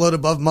that. They may float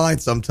above mine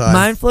sometimes.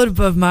 Mine float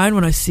above mine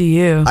when I see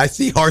you. I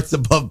see hearts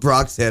above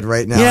Brock's head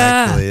right now.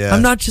 Yeah, Actually, yeah.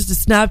 I'm not just a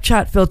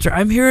Snapchat filter.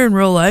 I'm here in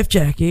real life,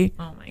 Jackie.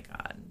 Oh my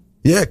God.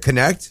 Yeah,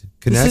 connect,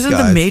 This isn't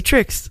guys. the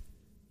Matrix.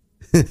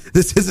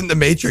 This isn't the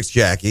Matrix,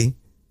 Jackie.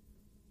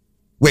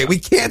 Wait, we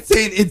can't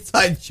say an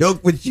inside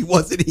joke when she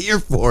wasn't here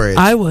for it.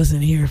 I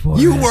wasn't here for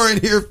it. You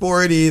weren't here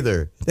for it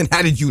either. Then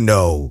how did you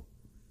know?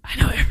 I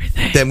know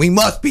everything. Then we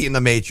must be in the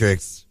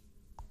Matrix.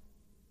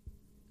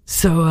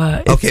 So,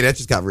 Okay, that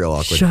just got real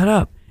awkward. shut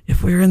up.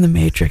 If we were in the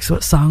Matrix,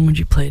 what song would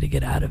you play to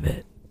get out of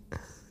it?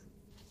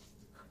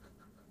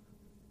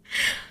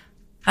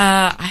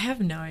 I have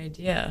no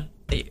idea.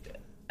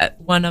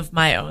 One of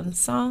my own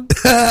songs?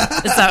 Is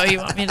that what you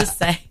want me to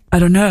say? I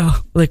don't know.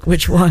 Like,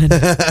 which one?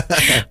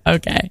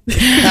 Okay.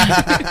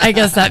 I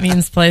guess that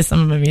means play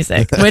some of my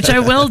music, which I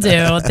will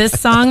do. This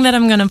song that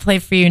I'm going to play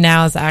for you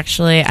now is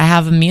actually, I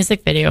have a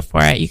music video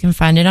for it. You can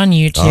find it on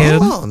YouTube.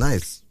 Oh,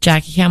 nice.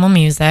 Jackie Camel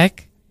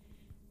Music.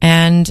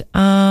 And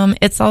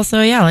it's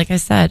also, yeah, like I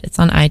said, it's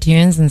on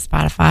iTunes and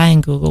Spotify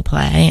and Google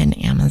Play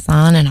and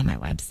Amazon and on my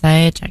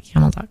website,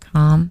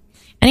 JackieCamel.com.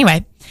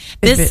 Anyway,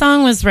 this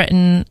song was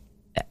written,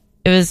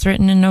 it was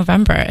written in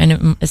November.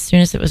 And as soon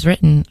as it was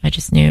written, I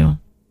just knew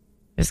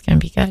it was going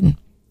to be good.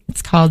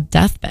 It's called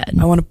Deathbed.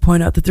 I want to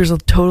point out that there's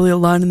totally a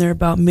line in there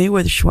about me,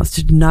 whether she wants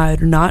to deny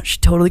it or not. She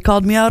totally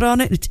called me out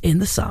on it. It's in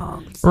the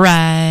songs.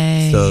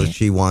 Right. So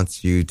she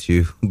wants you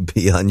to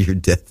be on your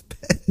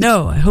deathbed.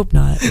 No, I hope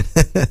not.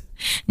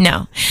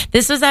 No,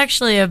 this was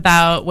actually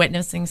about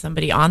witnessing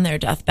somebody on their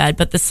deathbed,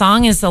 but the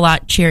song is a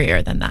lot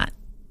cheerier than that,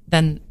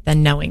 than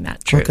knowing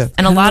that truth. Okay.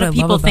 And a That's lot what of I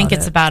love people think about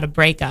it's it. about a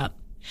breakup,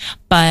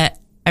 but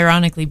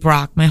ironically,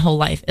 Brock, my whole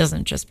life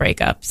isn't just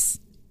breakups.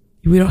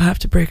 We don't have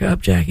to break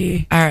up,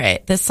 Jackie. All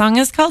right, this song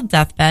is called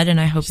Deathbed,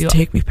 and I hope Just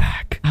take me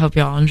back. I hope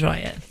you all enjoy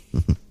it.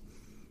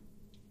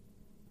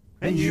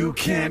 And you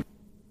can't.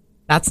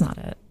 That's not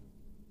it.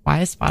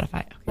 Why is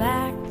Spotify? Okay.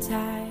 Black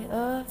tie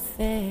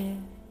affair,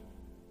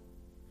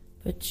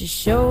 but you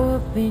show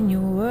up in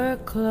your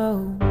work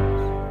clothes.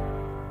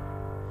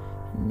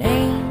 Your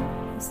name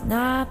is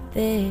not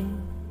there.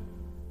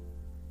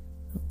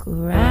 Look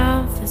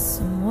around for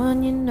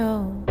someone you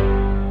know.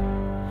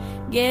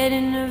 Get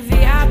in the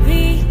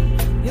VIP,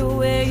 you're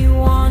where you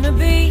wanna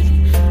be.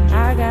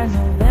 I got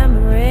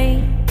November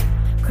rain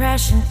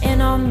crashing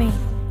in on me.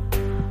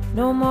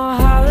 No more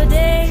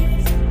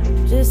holidays,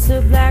 just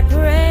a black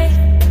parade.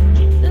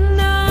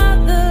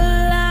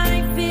 Another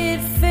life, it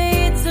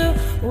fades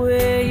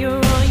away. You're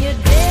on your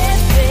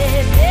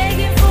deathbed,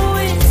 begging for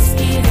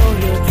whiskey, though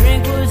your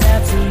drink was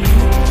absolute.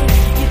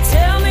 You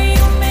tell me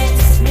you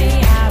miss me,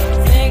 I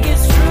don't think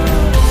it's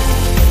true.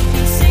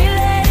 You say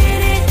let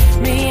it hit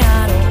me, I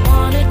don't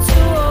want it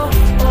to.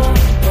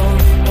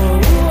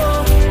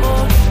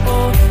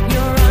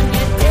 You're on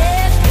your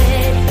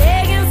deathbed,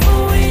 begging for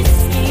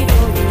whiskey,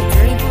 though your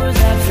drink was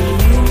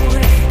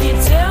absolute. You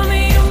tell me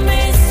you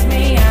miss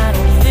me, I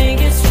don't think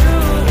it's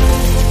true.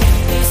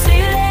 You say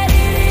let it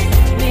hit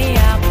me,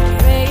 I've been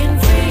praying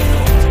for you.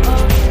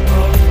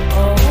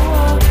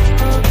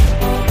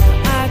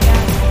 I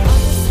gotta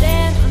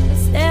understand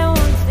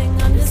one thing,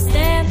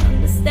 understand one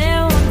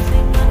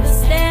thing,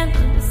 understand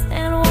one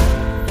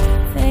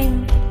thing.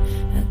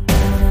 I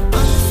gotta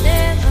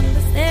understand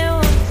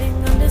one thing,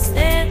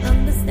 understand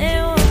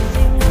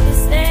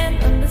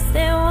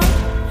one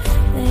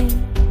thing.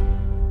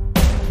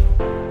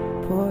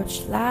 Porch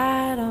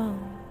light on.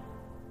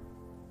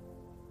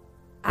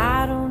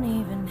 I don't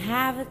even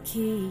have a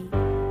key.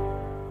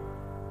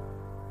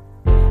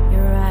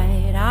 You're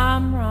right,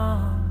 I'm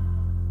wrong.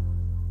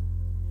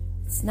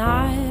 It's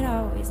not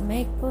always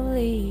make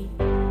believe.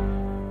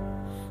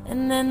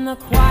 And then the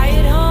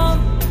quiet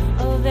hum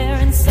of air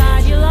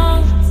inside your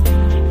lungs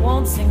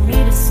won't sing me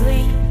to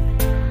sleep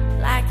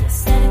like the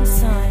setting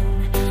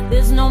sun.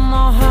 There's no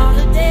more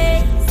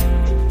holidays,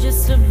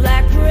 just a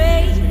black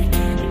parade.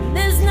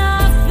 There's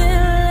nothing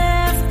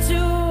left to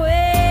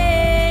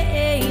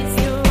waste.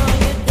 You're on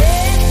your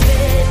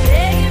deathbed,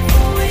 begging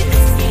for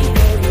whiskey,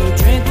 though your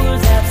drink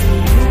was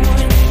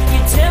absolute.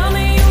 You tell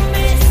me you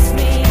miss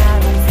me, I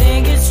don't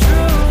think it's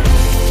true.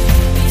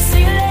 You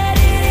say let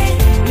it hit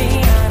me,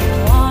 I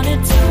don't want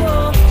it to.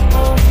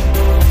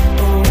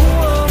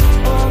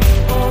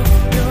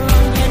 You're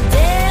on your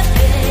deathbed.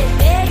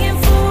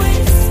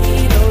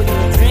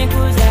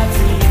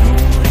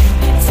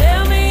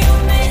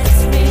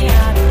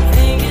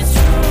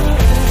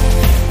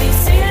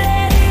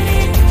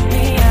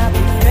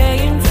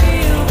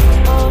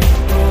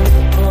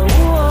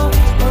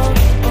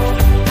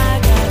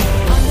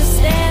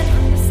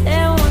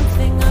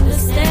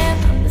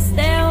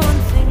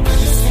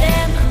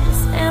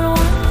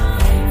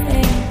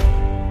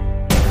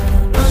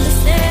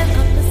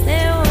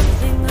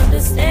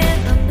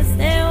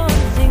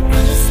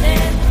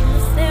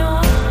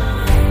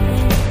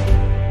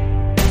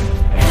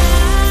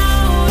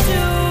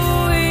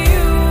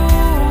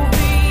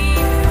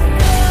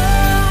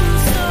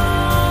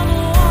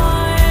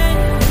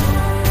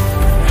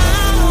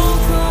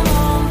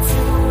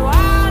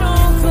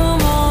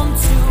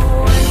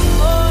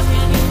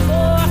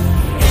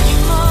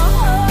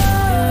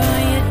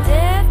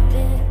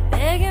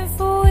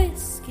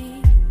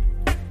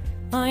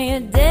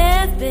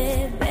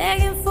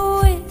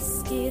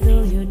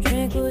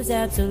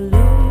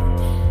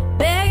 lose.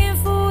 Begging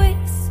for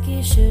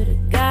whiskey,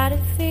 should've got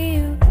it for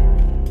you.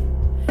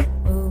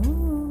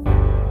 Ooh.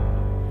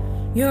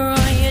 You're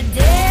on your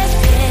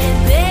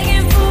deathbed,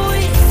 begging for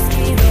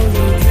whiskey, though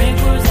your drink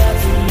was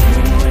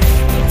absolute.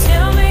 You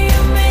tell me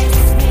you miss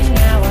me,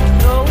 now I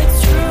know it's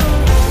true.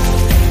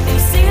 They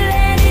say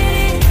let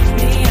it in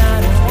me,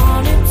 I don't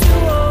want it to.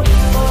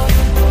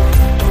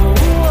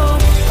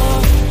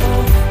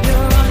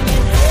 You're on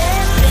your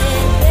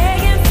deathbed,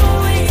 begging for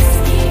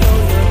whiskey, oh,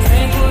 your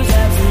drink was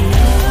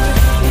absolute.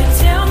 You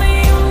tell me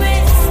you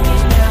miss me,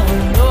 now I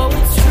know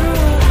it's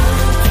true.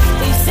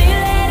 They say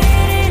let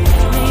it in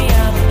me,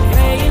 I've been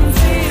praying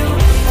for you.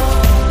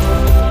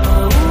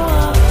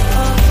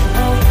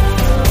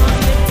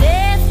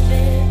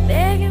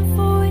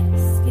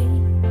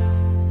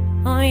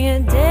 On your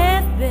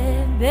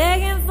deathbed,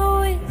 begging for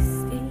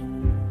whiskey.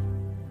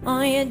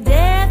 On your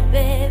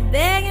deathbed,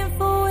 begging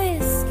for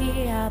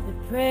whiskey. I'll be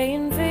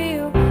praying for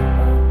you.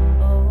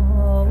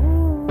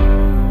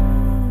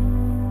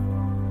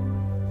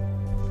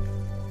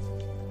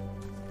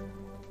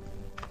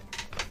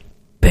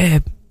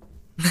 Babe,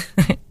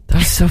 that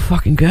was so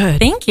fucking good.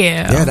 Thank you.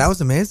 Yeah, that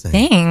was amazing.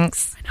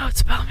 Thanks. I know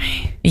it's about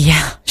me.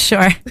 Yeah,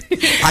 sure.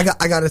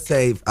 I gotta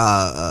say,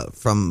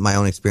 from my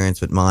own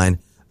experience with mine,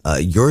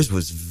 yours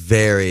was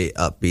very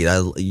upbeat.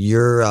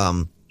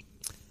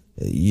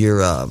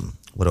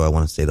 What do I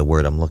want to say? The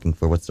word I'm looking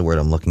for. What's the word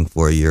I'm looking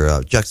for?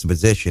 Your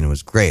juxtaposition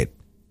was great.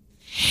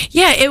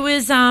 Yeah, it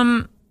was,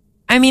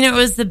 it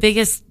was the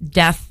biggest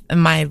death in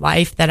my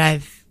life that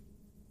I've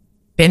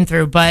been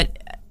through, but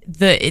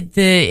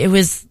it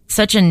was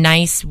such a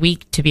nice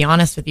week, to be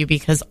honest with you,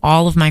 because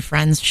all of my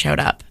friends showed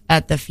up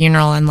at the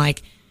funeral, and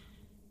like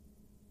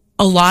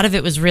a lot of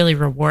it was really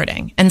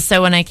rewarding. And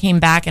so when I came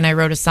back and I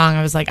wrote a song,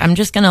 I was like, I'm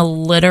just going to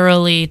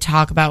literally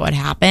talk about what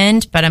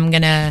happened, but I'm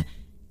going to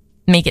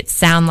make it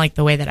sound like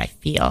the way that I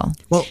feel.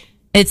 Well,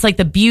 it's like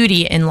the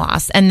beauty in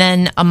loss. And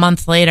then a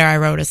month later, I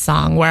wrote a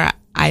song where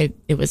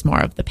it was more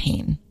of the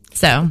pain.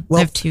 So I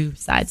have two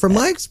sides. From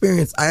my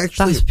experience, I That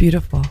actually was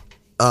beautiful.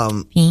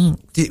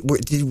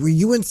 were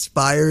you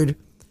inspired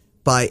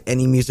by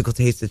any musical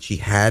taste that she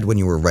had when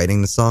you were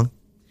writing the song?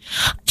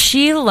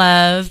 She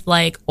loved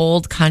like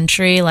old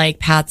country, like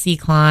Patsy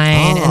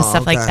Cline and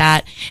stuff like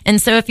that.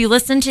 And so if you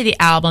listen to the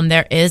album,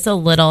 there is a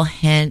little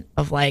hint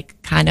of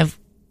like kind of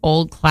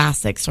old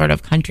classic sort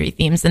of country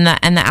themes. And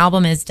the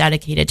album is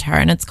dedicated to her,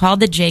 and it's called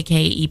the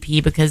JK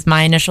EP because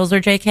my initials are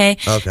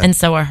JK and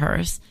so are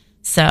hers.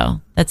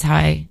 So that's how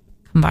I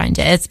combined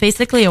it. It's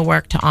basically a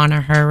work to honor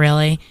her,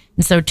 really.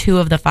 And so 2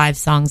 of the 5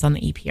 songs on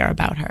the EP are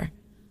about her.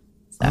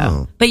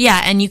 So, but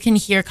yeah, and you can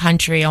hear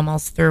country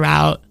almost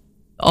throughout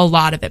a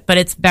lot of it, but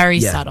it's very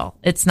subtle.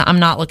 It's not, I'm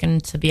not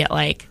looking to be at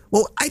like.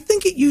 Well, I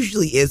think it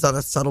usually is on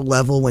a subtle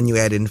level when you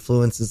add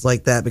influences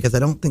like that, because I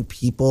don't think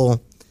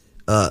people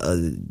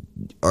I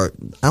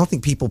don't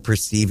think people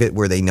perceive it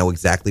where they know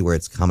exactly where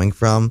it's coming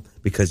from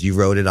because you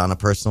wrote it on a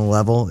personal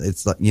level.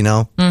 It's like, you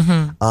know,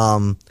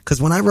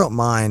 because when I wrote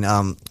mine,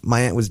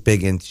 my aunt was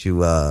big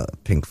into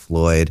Pink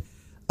Floyd,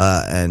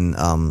 and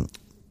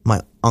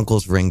my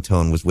uncle's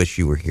ringtone was "Wish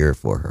You Were Here"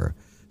 for her.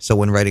 So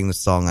when writing the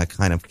song, I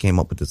kind of came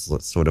up with this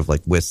sort of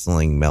like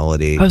whistling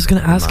melody. I was going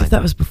to ask if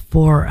that was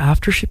before or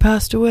after she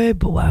passed away,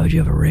 but why would you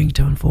have a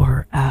ringtone for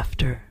her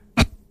after?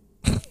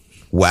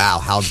 Wow,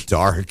 how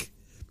dark.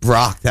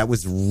 Brock, that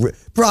was...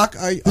 Brock,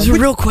 it was a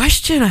real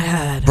question I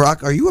had.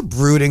 Brock, are you a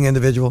brooding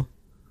individual?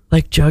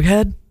 Like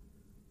Jughead?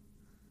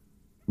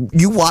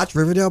 You watch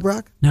Riverdale,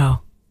 Brock? No.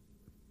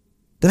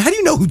 Then how do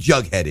you know who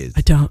Jughead is?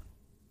 I don't.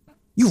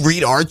 You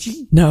read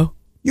Archie? No.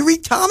 You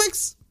read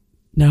comics?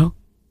 No.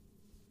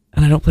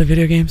 And I don't play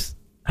video games.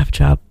 I have a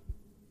job.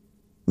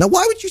 Now,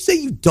 why would you say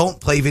you don't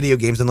play video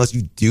games unless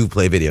you do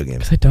play video games?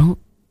 Because I don't.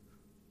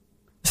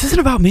 This isn't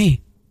about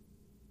me.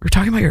 We're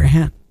talking about your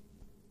aunt.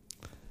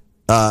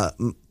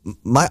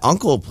 My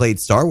uncle played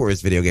Star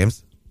Wars video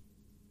games.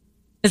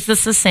 Is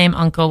this the same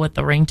uncle with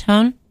the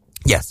ringtone?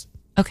 Yes.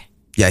 Okay.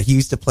 Yeah, he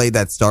used to play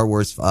that Star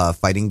Wars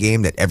fighting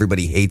game that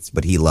everybody hates,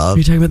 but he Are loves.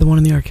 you talking about the one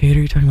in the arcade, or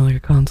are you talking about like a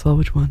console?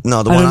 Which one?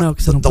 No, the I one. don't know,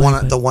 'cause I don't the play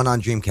one. it. The one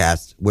on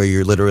Dreamcast, where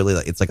you're literally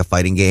like, it's like a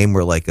fighting game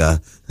where like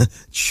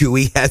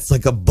Chewie has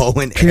like a bow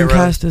and arrow.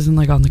 Dreamcast isn't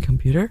like on the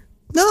computer?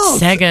 Sega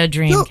No,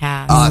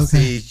 Dreamcast. Oh, okay.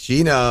 see,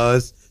 she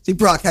knows. See,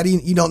 Brock, how do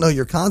you don't know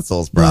your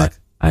consoles, Brock?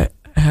 I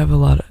have a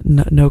lot of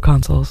no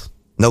consoles.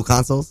 No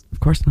consoles? Of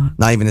course not.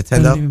 Not even I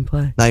Nintendo? don't even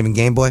play. Not even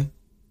Game Boy?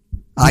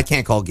 I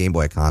can't call Game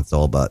Boy a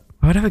console, but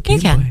Why would I have a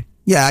Game can. Boy?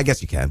 yeah, I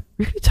guess you can.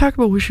 We're going to talk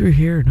about Wish You Were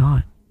Here or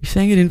not. You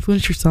saying it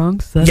influenced your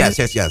songs? Is that Yes,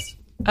 it? yes.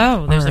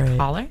 Oh, there's All a right.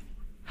 caller?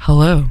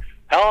 Hello.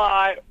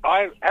 Hello?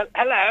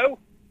 Hello?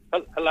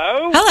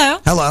 Hello.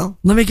 Hello.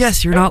 Let me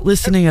guess, you're not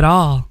listening at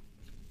all.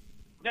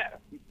 No.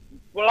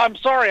 Well, I'm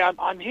sorry.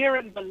 I'm here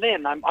in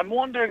Berlin. I'm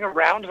wandering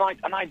around,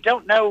 and I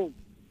don't know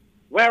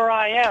where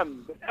I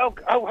am. Oh,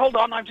 hold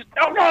on.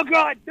 Oh,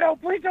 God. No,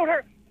 please don't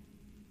hurt.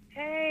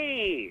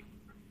 Hey,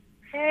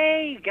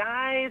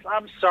 guys.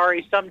 I'm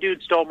sorry. Some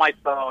dude stole my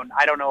phone.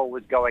 I don't know what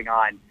was going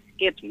on.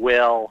 It's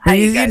Will. How Are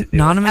you you the guys doing?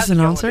 anonymous How's it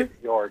going announcer? in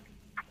New York?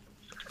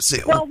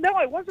 Well, no,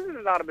 I wasn't an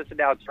anonymous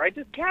announcer. I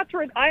just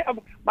Catherine.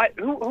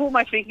 Who am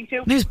I speaking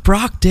to? Name's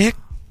Brock, Dick.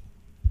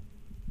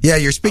 Yeah,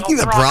 you're speaking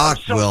to Brock,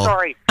 I'm so Will.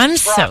 sorry. I'm Brock,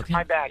 so confused.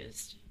 my bad.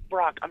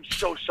 Brock, I'm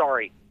so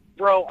sorry.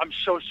 Bro, I'm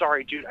so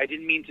sorry, dude. I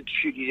didn't mean to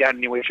shoot you down in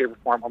any way, shape, or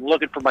form. I'm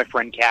looking for my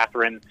friend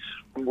Catherine.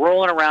 I'm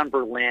rolling around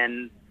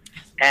Berlin.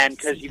 And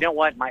because you know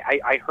what?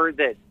 I heard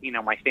that,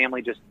 my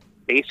family just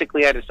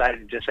basically I decided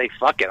to just say,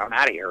 fuck it, I'm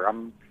out of here.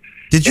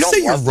 Did you they say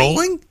don't you're love me.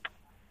 rolling?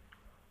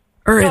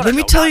 All right, No, let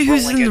me no, tell not you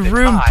who's rolling in the in the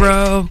room, tide.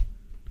 bro.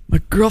 My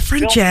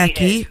girlfriend Fill me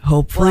Jackie. in.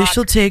 Hopefully Brock.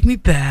 she'll take me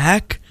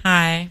back.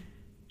 Hi.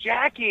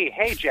 Jackie.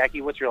 Hey,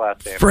 Jackie, what's your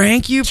last name?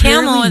 Frank, you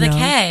Camel apparently with a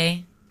know.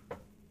 K.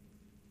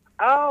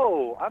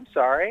 Oh, I'm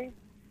sorry.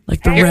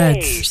 Like the Hey,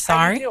 Reds.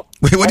 Sorry? how you doing?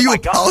 Wait, what Oh are you my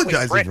God, wait,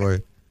 apologizing for?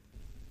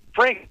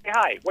 Frank,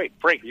 hi. Wait,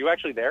 Frank, are you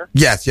actually there?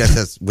 Yes,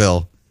 that's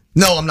Will.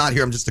 No, I'm not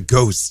here. I'm just a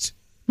ghost.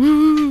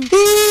 Ooh.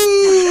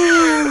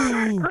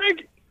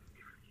 Frank.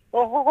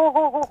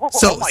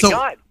 Oh my So-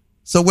 God.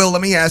 So, Will,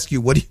 let me ask you,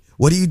 what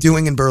are you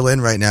doing in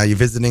Berlin right now? You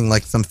visiting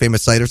like some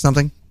famous site or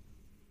something?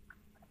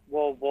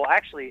 Well,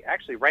 actually,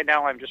 right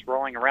now I'm just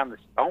rolling around this.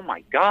 Oh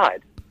my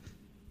God.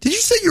 Did you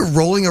say you're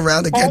rolling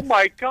around Oh again?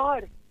 my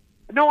God.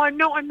 No, I'm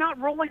not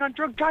rolling on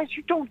drugs, guys.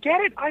 You don't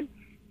get it. I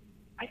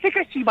think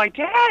I see my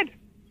dad.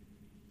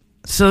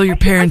 So your I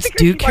parents think I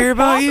do see my care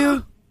about father.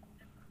 you?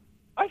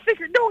 I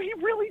figure no, he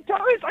really does.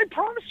 I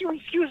promise you.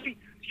 Excuse me,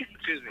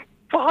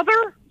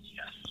 Father.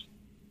 Yes.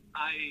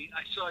 I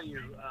saw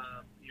you.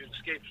 You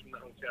escaped from the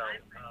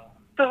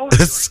hotel.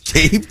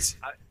 Escaped?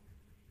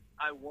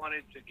 I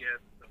wanted to get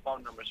the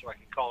phone number so I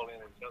could call in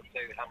and say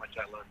how much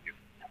I love you.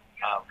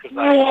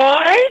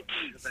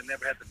 Because I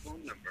never had the phone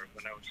number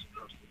when I was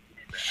supposed to do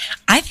that.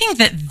 I think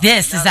that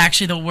this is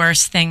actually the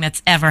worst thing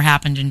that's ever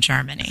happened in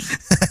Germany.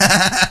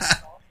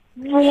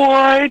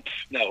 What?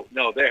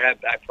 No, there had.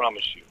 I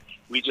promise you.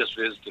 We just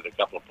visited a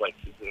couple of places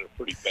that are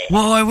pretty bad.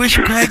 Whoa, I wish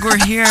Greg were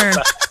here.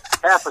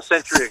 Half a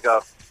century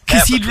ago.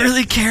 Because he'd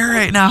really care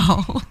right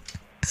now.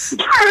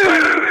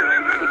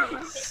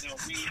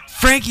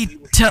 Frankie,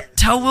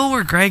 tell Will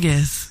where Greg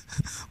is.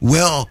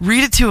 Will.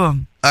 Read it to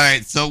him. All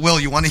right, so Will,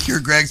 you want to hear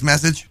Greg's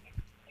message?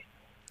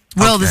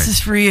 Will, Okay. this is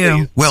for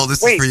you. Will,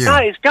 this is for you.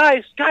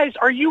 guys,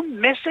 are you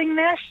missing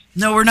this?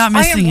 No, we're not I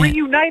missing am it.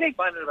 reuniting.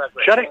 Find out about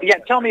Greg. Shut it. Yeah,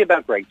 tell me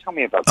about Greg.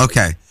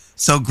 Okay,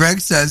 so Greg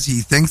says he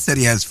thinks that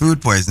he has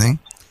food poisoning.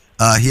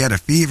 He had a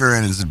fever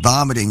and is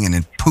vomiting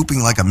and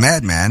pooping like a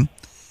madman.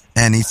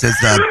 And he says,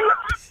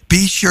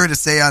 be sure to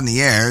say on the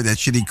air that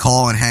should he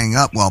call and hang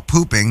up while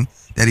pooping,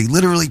 that he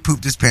literally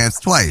pooped his pants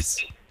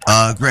twice.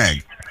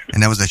 Greg.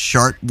 And that was a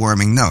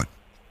heartwarming note.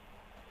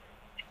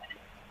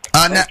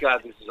 Thank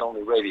God this is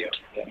only radio.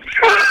 Yeah.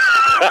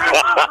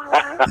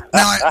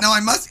 Now I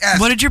must ask.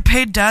 What did your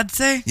paid dad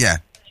say? Yeah.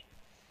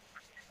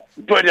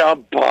 But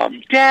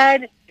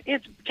Dad,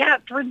 it's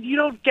Catherine. You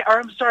don't get. Or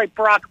I'm sorry,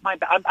 Brock. My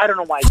bad. I don't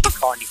know why I keep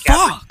calling you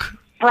Catherine. Fuck.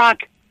 Brock,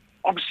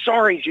 I'm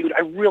sorry, dude.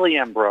 I really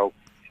am, bro.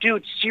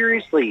 Dude,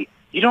 seriously,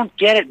 you don't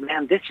get it,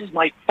 man. This is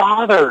my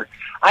father.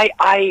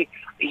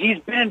 He's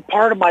been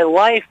part of my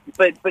life,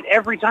 but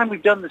every time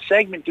we've done the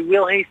segment, do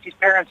Will Hasty's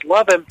parents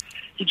love him?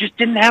 He just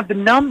didn't have the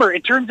number.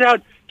 It turns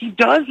out he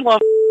does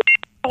love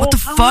What the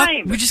fuck?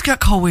 We just got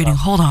call waiting.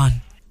 Hold on.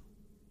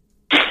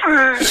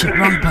 Shit,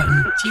 wrong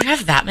button. Do you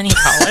have that many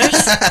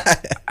callers?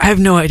 I have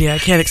no idea. I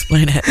can't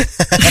explain it.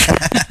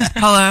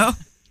 Hello?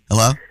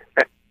 Hello?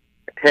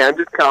 Hey, I'm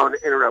just calling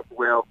to interrupt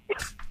Will.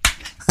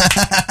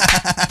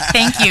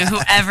 Thank you,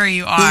 whoever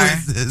you are. Who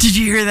is this? Did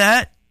you hear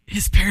that?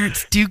 His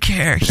parents do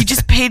care. He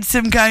just paid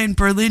some guy in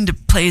Berlin to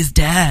play his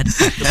dad.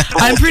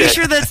 I'm pretty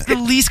sure that's the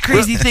least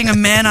crazy thing a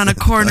man on a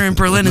corner in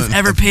Berlin has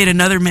ever paid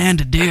another man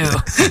to do.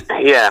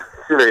 Yeah,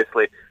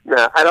 seriously.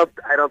 No, I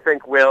don't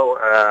think Will.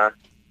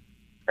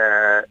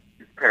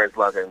 His parents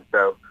love him,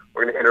 so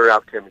we're going to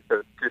interrupt him.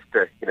 So just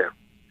to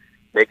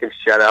make him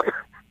shut up.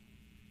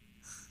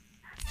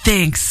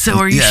 Thanks. So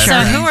are you Yeah. So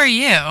sure? who are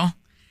you?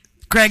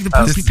 Greg the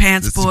poopy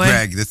pants boy.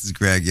 This is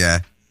Greg, yeah.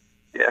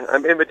 Yeah,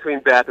 I'm in between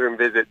bathroom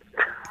visits.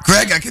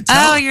 Greg, I can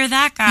tell. Oh, you're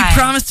that You guy.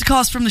 promised to call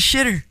us from the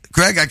shitter.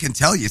 Greg, I can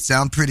tell you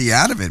sound pretty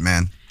out of it,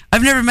 man.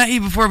 I've never met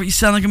you before, but you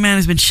sound like a man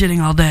who's been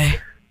shitting all day.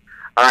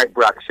 All right,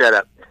 Brock, shut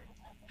up.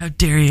 How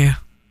dare you?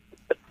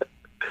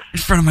 In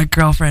front of my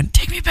girlfriend.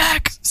 Take me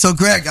back. So,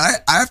 Greg, I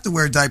have to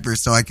wear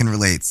diapers so I can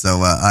relate.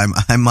 So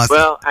I must.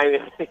 Well, I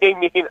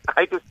mean,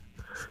 I just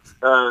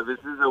this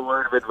is a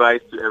word of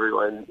advice to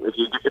everyone. If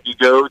you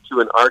go to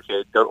an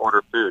arcade, don't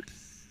order food.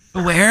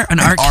 Where? An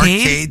An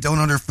arcade? don't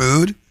order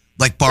food?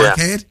 Like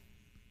barcade?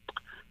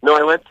 No,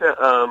 I went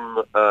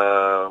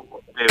to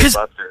Dave 'Cause-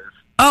 and Buster's.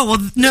 Oh,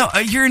 well, no,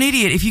 you're an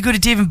idiot. If you go to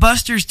Dave &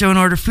 Buster's, don't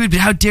order food, but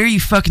how dare you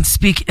fucking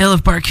speak ill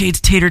of Barcade's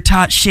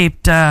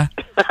tater-tot-shaped,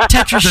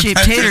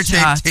 Tetris-shaped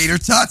tater-tots. Tater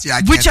tots? Yeah,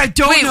 Which I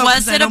don't Wait, know was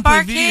 'cause I it a don't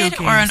play video barcade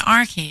or an games.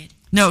 arcade?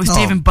 No, it was No.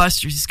 Dave &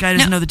 Buster's. This guy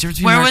doesn't know the difference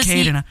between Where an was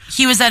arcade he? and a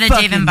He was at a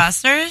fucking- Dave &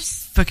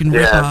 Buster's? fucking Yeah.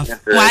 ripoff. Yes,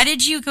 Why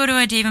did you go to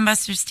a Dave &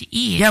 Buster's to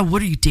eat? Yeah,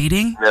 what are you,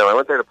 dating? No, I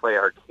went there to play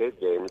arcade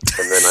games,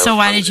 and then So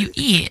why did you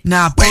eat?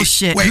 Nah, Wait,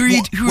 bullshit. wait,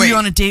 who are wait. you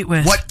on a date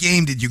with? What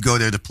game did you go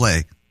there to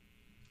play?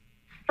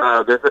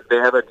 They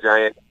have a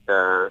giant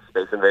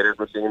Space Invaders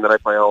machine that I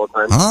play all the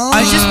time. Oh.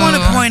 I just want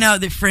to point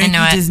out that Frankie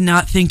does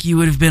not think you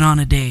would have been on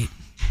a date.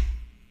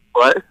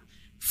 What?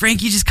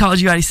 Frankie just called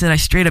you out. He said, I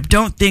straight up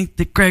don't think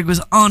that Greg was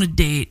on a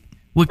date.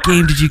 What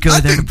game did you go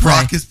there to play?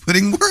 Brock is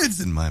putting words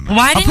in my mouth.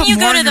 Why didn't you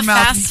go to the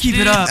fast food?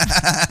 Keep it up.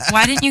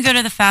 Why didn't you go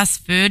to the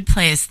fast food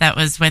place that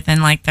was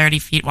within like 30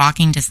 feet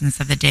walking distance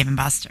of the Dave &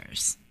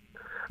 Buster's?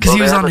 Because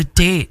he was on a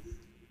date.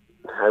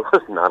 I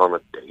was not on a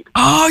date.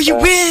 Oh, you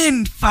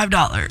win $5.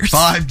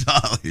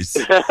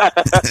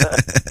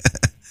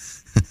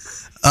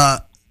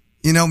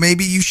 $5.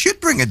 Maybe you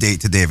should bring a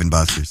date to Dave &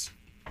 Buster's.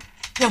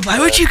 Yeah, why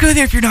would you go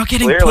there if you're not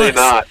getting Clearly puss?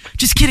 not.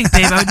 Just kidding,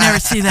 babe. I would never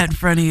say that in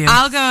front of you.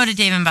 I'll go to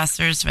Dave &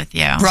 Buster's with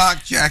you.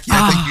 Brock, Jackie,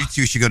 I think you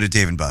two should go to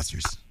Dave &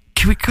 Buster's.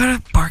 Can we go to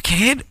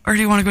Barcade, or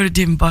do you want to go to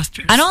Dave &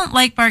 Buster's? I don't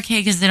like Barcade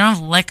because they don't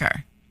have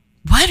liquor.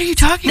 What are you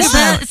talking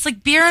about? It's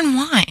like beer and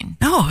wine.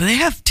 No, they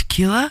have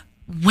tequila.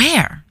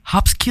 Where?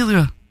 Hops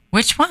Tequila.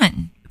 Which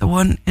one? The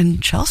one in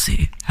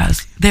Chelsea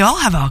has. They all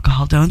have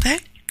alcohol, don't they?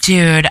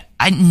 Dude,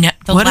 the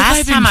What have I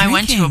last been time I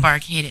went to a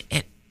drinking?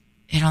 Barcade,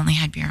 it only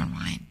had beer and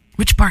wine.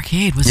 Which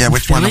Barcade? Was it in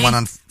which one? Philly? The one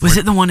on... Was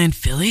it the one in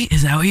Philly?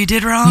 Is that what you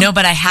did wrong? No,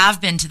 but I have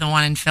been to the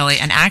one in Philly,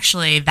 and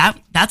actually,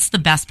 that's the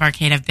best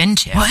Barcade I've been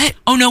to. What?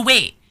 Oh, no,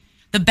 wait.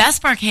 The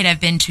best Barcade I've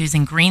been to is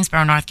in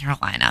Greensboro, North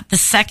Carolina. The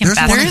second There's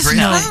best. one in There is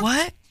no. Greensboro?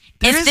 What?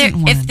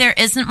 If there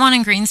isn't one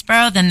in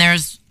Greensboro, then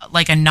there's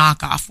like a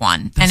knockoff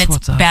one, and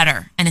it's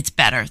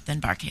better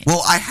than Barcade.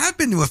 Well, I have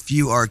been to a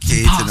few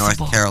arcades in North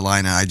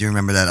Carolina. I do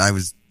remember that. I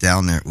was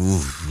down there.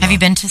 Ooh, have you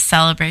been to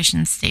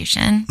Celebration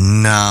Station?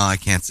 No, I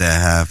can't say I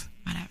have.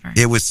 Whatever.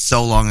 It was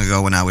so long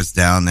ago when I was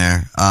down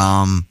there.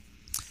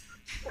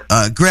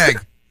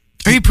 Greg.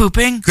 Are you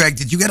pooping? Greg,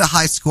 did you get a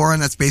high score on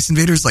that Space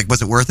Invaders? Like,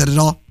 was it worth it at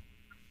all?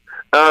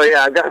 Oh,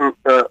 yeah, I've gotten,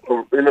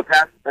 in the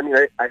past, I mean,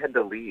 I had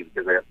to leave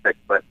because I got sick,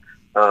 but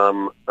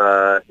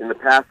in the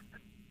past,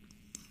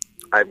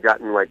 I've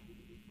gotten, like,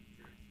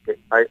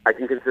 I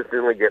can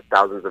consistently get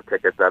thousands of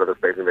tickets out of the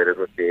Space Invaders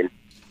machine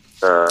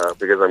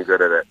because I'm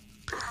good at it.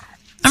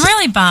 I'm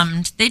really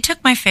bummed. They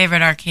took my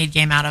favorite arcade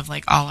game out of,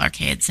 like, all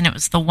arcades, and it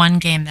was the one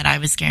game that I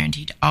was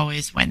guaranteed to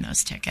always win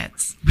those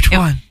tickets. Which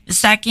one?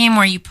 It's that game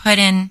where you put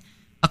in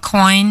a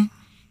coin,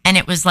 and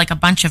it was like a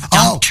bunch of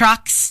dump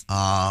trucks. Oh,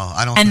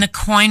 I don't. And the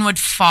coin would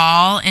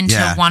fall into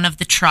Yeah. one of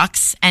the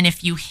trucks, and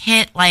if you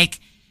hit like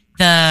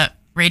the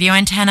radio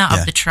antenna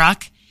of the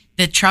truck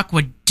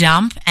would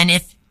dump. And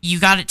if you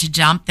got it to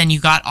dump, then you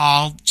got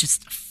all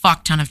just a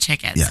fuck ton of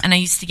tickets. Yeah. And I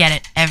used to get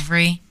it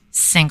every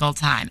single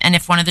time. And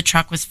if one of the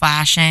truck was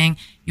flashing,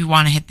 you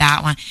want to hit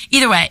that one.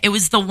 Either way, it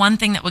was the one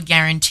thing that would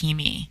guarantee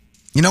me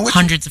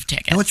hundreds of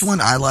tickets. You know which one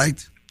I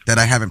liked that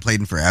I haven't played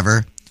in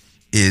forever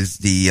is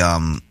the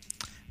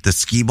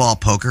skee ball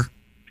poker.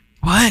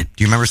 What?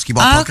 Do you remember skee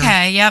ball poker?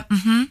 Okay, yep.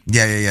 Mm-hmm.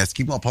 Yeah.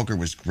 Skee ball poker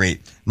was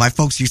great. My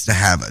folks used to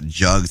have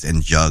jugs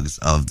and jugs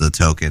of the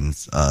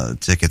tokens,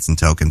 tickets and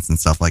tokens and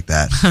stuff like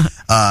that.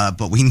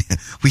 But we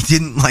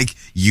didn't like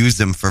use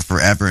them for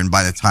forever. And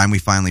by the time we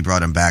finally brought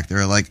them back, they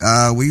were like,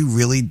 we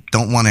really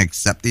don't want to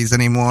accept these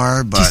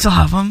anymore. But Do you still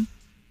have them?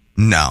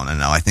 No.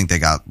 I think they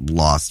got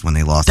lost when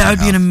they lost. That would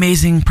be an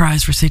amazing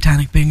prize for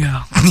Satanic Bingo.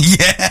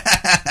 Yeah,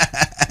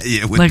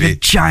 it would like be a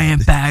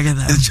giant bag of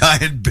them. a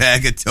giant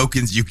bag of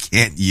tokens you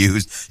can't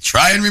use.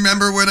 Try and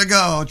remember where to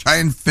go. Try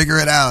and figure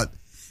it out.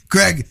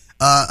 Greg,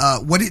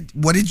 what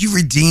did you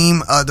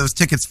redeem those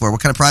tickets for?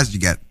 What kind of prize did you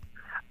get?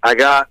 I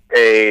got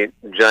a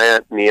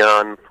giant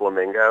neon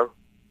flamingo.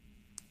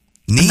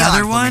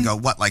 Another one? Flamingo.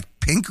 What, like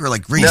pink or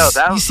like green? No,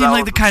 You seem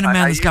like the kind of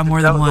man that's got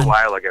more than one. That was a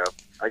while ago.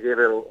 I gave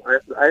it.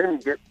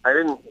 I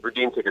didn't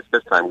redeem tickets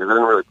this time because I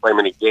didn't really play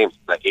many games.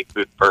 I ate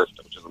food first,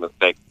 which was a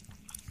mistake.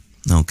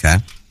 Okay.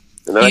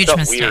 And then Huge I felt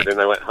mistake. weird,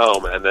 and I went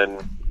home. And then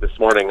this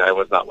morning, I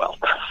was not well.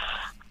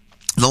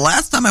 The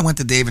last time I went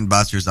to Dave &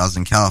 Buster's, I was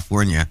in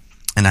California,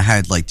 and I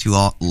had like 2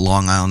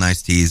 Long Island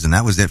iced teas, and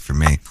that was it for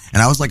me.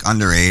 And I was like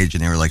underage,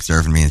 and they were like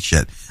serving me and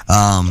shit.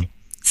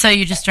 So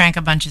you just drank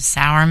a bunch of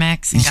sour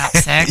mix and got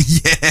sick?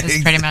 Yeah.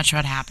 That's pretty much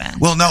what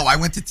happened. Well, no, I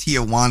went to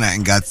Tijuana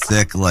and got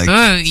sick. Like,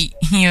 Ooh,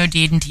 you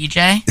OD'd and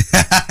TJ?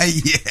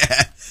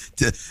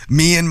 yeah.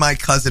 Me and my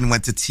cousin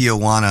went to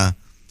Tijuana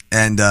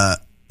and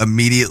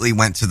immediately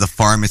went to the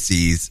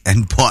pharmacies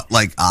and bought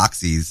like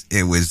oxys.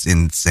 It was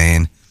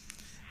insane.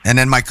 And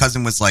then my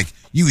cousin was like,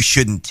 you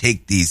shouldn't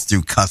take these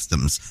through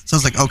customs. So I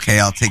was like, okay,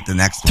 I'll take the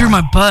next Through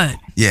one. my butt.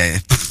 Yeah,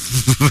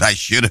 I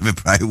should have. It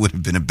probably would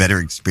have been a better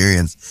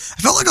experience.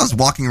 I felt like I was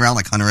walking around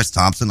like Hunter S.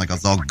 Thompson, like I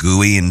was all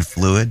gooey and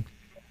fluid.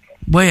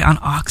 Wait, on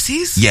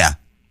oxys? Yeah.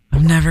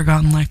 I've never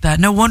gotten like that.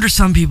 No wonder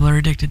some people are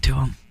addicted to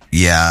them.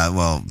 Yeah,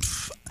 well,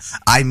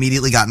 I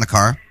immediately got in the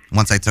car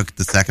once I took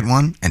the second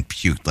one and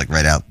puked like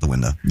right out the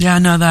window. Yeah,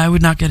 no, that I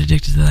would not get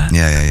addicted to that.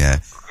 Yeah.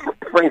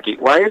 Frankie,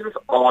 why is this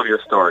all of your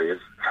stories?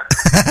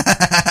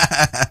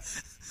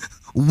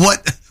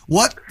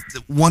 What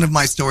one of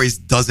my stories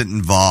doesn't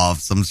involve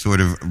some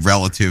sort of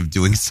relative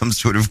doing some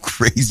sort of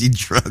crazy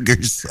drug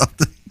or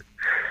something?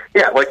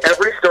 Yeah, like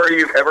every story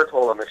you've ever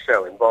told on the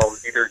show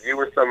involves either you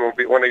or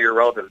one of your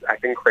relatives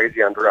acting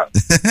crazy on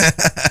drugs.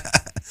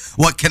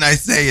 What can I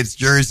say? It's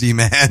Jersey,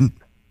 man.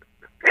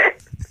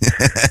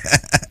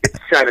 It's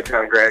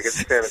Chinatown, Greg.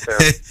 It's Chinatown.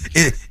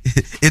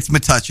 It's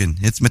Metuchen.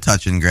 It's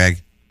Metuchen,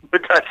 Greg.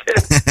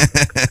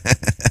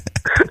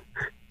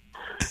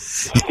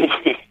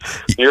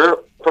 You're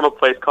from a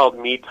place called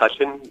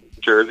Metuchen,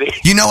 Jersey?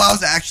 You know, I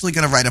was actually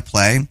going to write a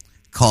play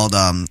called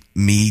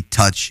Me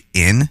Touch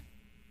In,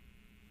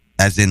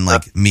 as in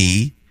like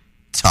me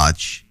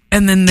touch.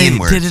 And then they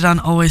inwards. did it on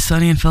Always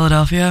Sunny in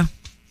Philadelphia.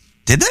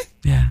 Did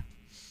they? Yeah.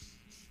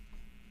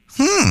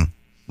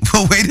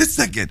 Well, wait a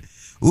second.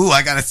 Ooh,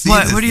 I gotta see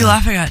this. What are you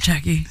laughing at,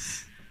 Jackie?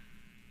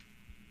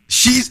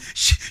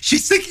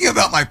 She's thinking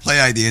about my play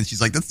idea, and she's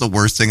like, "That's the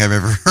worst thing I've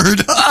ever heard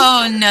of."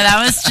 Oh no,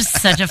 that was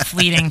just such a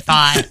fleeting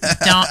thought.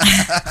 Don't.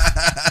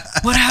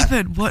 What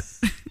happened? What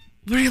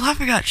are you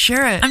laughing at?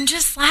 Share it. I'm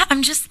just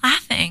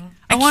laughing.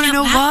 I want to can't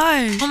know laugh.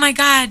 why. Oh my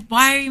God!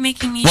 Why are you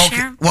making me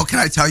share? Well, can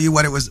I tell you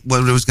what it was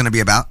going to be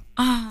about?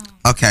 Oh.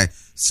 Okay,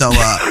 so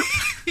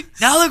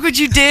now look what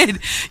you did.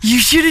 You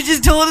should have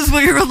just told us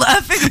what you were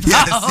laughing about.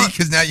 yeah, see,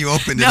 because now you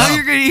opened it now up.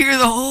 you're going to hear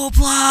the whole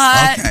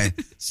plot. Okay,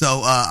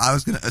 so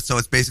so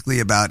it's basically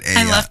about a.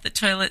 I left the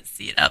toilet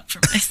seat up for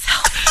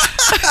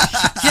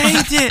myself. Yeah,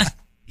 you did.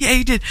 Yeah,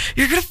 you did.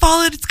 You're going to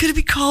fall in. It's going to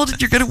be cold, and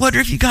you're going to wonder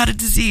if you got a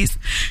disease.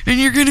 And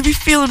you're going to be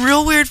feeling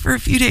real weird for a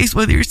few days,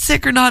 whether you're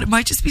sick or not. It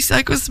might just be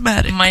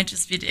psychosomatic. It might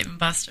just be Dave and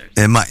Buster's.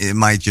 It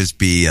might just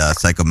be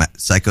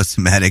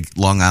psychosomatic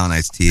Long Island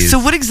iced tea. So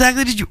what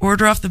exactly did you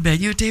order off the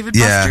menu at Dave &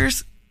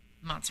 Buster's?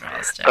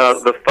 Mozzarella sticks.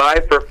 The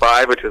 5 for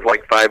 $5, which is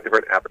like 5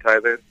 different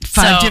appetizers.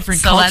 Five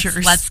different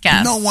cultures. Let's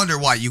guess. No wonder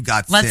why you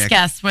got Let's sick.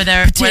 guess. Were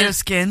there Potato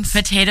skins.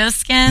 potato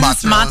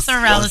skins,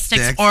 mozzarella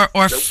sticks,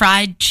 or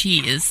fried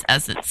cheese,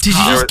 as it's Did you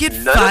called? just get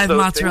None of 5 those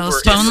mozzarella things were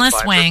sticks? in the Boneless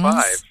 5 for wings.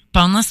 5.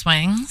 Boneless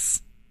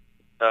wings.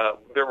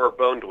 There were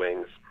boned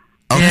wings.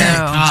 Okay. Ew.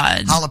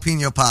 God.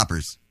 Jalapeno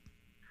poppers.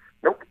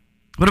 Nope.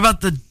 What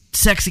about the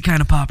sexy kind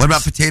of poppers? What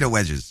about potato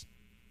wedges?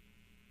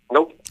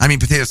 Nope. I mean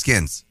potato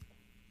skins.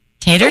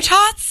 Tater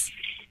tots?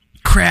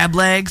 crab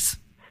legs?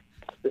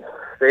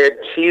 They had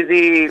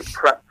cheesy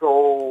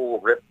pretzel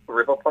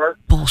rib apart.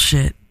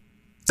 Bullshit.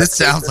 This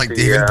sounds like Dave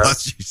and Yeah.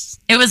 Buster's.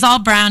 It was all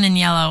brown and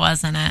yellow,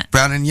 wasn't it?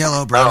 Brown and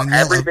yellow, brown and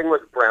yellow. Everything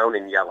was brown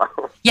and yellow.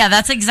 Yeah,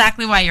 that's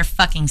exactly why you're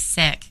fucking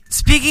sick.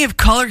 Speaking of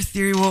color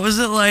theory, what was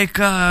it like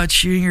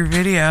shooting your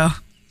video?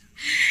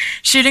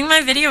 Shooting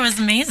my video was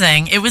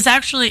amazing. It was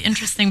actually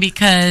interesting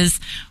because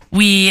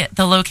the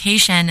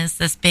location is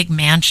this big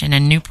mansion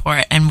in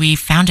Newport, and we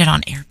found it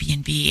on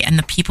Airbnb, and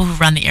the people who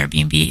run the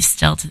Airbnb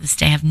still to this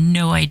day have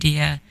no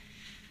idea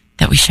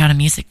that we shot a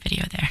music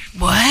video there.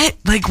 What?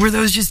 Like, were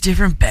those just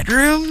different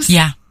bedrooms?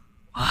 Yeah.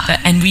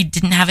 And we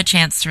didn't have a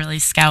chance to really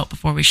scout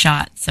before we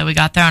shot. So we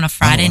got there on a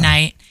Friday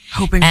night.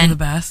 Hoping for the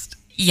best.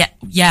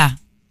 Yeah.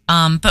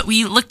 But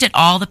we looked at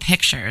all the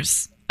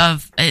pictures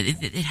of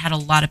it had a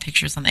lot of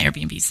pictures on the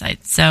Airbnb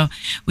site. So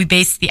we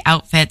based the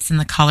outfits and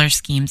the color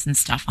schemes and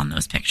stuff on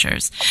those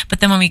pictures. But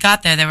then when we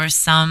got there were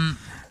some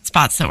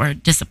spots that were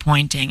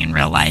disappointing in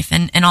real life.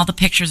 And all the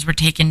pictures were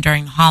taken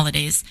during the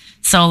holidays.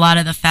 So a lot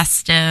of the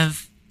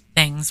festive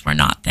things were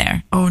not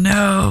there. Oh,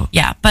 no.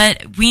 Yeah,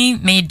 but we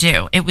made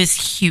do. It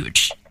was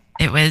huge.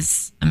 It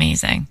was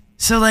amazing.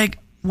 So, like,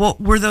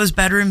 what were those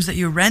bedrooms that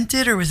you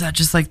rented, or was that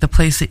just like the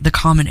place, the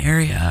common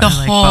area? It was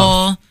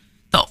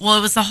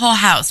the whole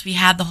house. We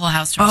had the whole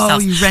house to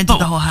ourselves. Oh, you rented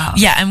the whole house.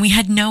 Yeah, and we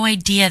had no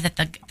idea that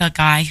the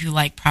guy who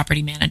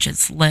property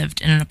manages lived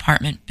in an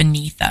apartment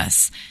beneath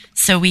us.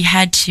 So we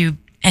had to,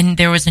 and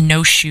there was a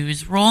no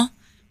shoes rule.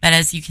 But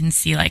as you can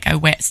see,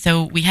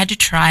 so we had to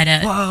try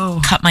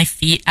to cut my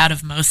feet out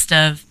of most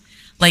of,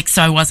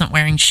 so I wasn't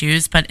wearing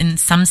shoes. But in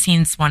some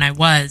scenes when I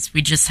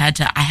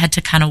had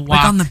to kind of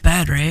walk. Like on the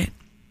bed, right?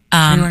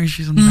 Are you wearing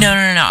shoes on the bed?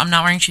 No. I'm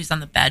not wearing shoes on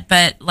the bed.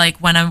 But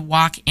when I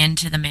walk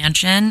into the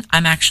mansion,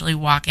 I'm actually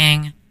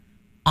walking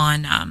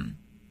on,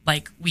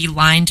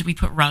 we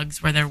put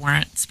rugs where there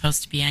weren't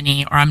supposed to be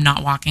any, or I'm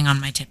not walking on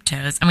my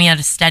tiptoes. And we had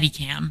a steady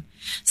cam.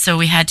 So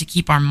we had to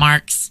keep our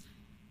marks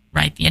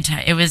right the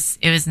entire. It was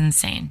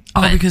insane.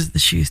 Oh, because of the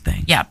shoes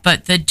thing. Yeah,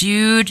 but the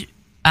dude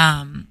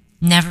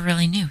never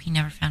really knew. He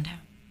never found out.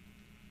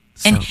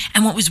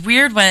 And what was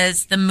weird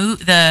was the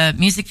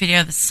music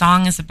video. The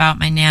song is about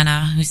my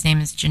Nana, whose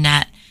name is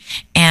Jeanette,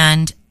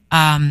 and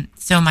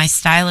so my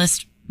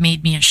stylist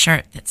made me a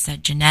shirt that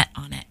said Jeanette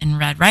on it in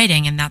red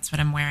writing, and that's what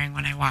I'm wearing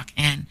when I walk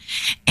in.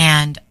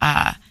 And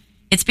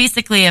it's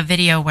basically a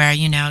video where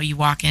you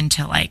walk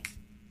into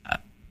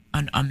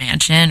a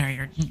mansion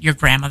or your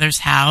grandmother's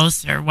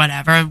house or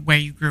whatever where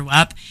you grew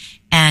up,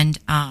 and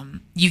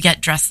you get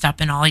dressed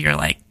up in all your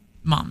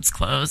mom's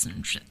clothes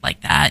and shit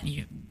like that, and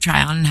you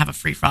try on and have a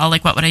free for all.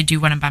 What would I do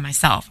when I'm by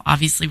myself?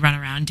 Obviously run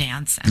around,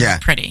 dance, and be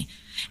pretty.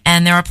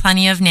 And there are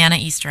plenty of Nana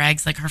Easter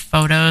eggs, her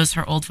photos,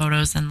 her old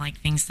photos, and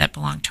things that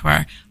belong to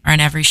her are in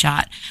every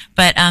shot.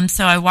 But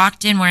so I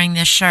walked in wearing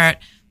this shirt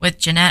with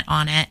Jeanette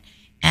on it,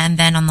 and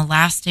then on the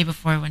last day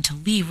before I went to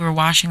leave, we were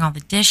washing all the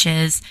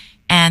dishes,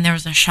 and there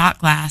was a shot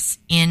glass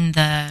in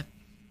the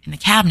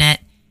cabinet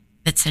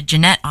that said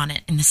Jeanette on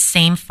it in the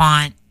same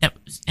font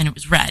and it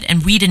was red,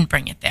 and we didn't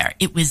bring it there.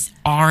 It was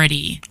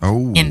already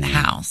in the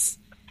house.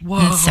 Whoa.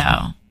 And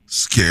so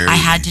Scary. I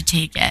had to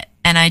take it,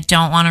 and I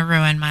don't want to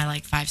ruin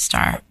my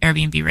 5-star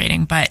Airbnb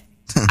rating, but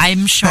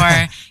I'm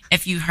sure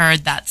if you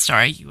heard that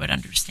story, you would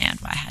understand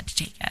why I had to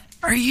take it.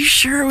 Are you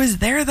sure it was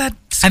there?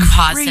 That's I'm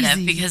crazy.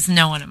 positive because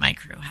no one in my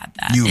crew had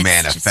that. You It's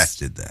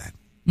manifested that.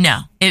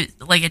 No, it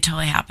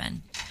totally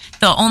happened.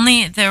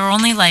 There were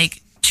only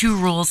 2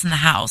 rules in the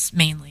house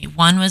mainly.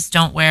 One was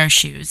don't wear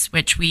shoes,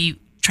 which we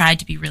tried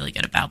to be really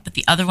good about, but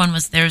the other one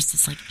was there's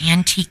this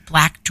antique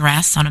black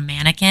dress on a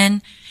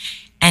mannequin,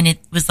 and it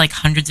was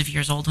hundreds of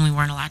years old, and we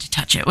weren't allowed to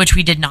touch it, which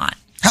we did not.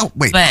 How?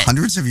 Wait, But-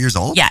 hundreds of years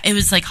old? Yeah, it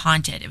was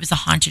haunted. It was a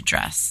haunted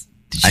dress.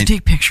 Did you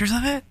take pictures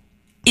of it?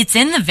 It's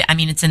in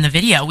it's in the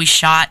video. We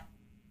shot,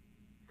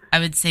 I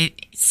would say,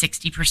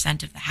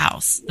 60% of the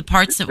house. The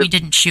parts that we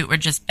didn't shoot were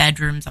just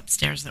bedrooms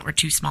upstairs that were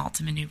too small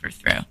to maneuver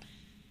through.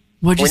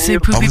 What'd you When say, you-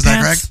 poopy What was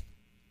that, pants?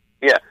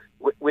 Yeah.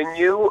 When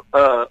you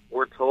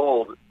were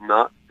told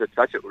not to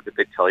touch it, did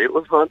they tell you it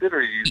was haunted,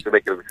 or you used to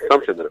make an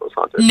assumption that it was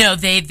haunted? No,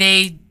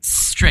 they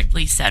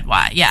strictly said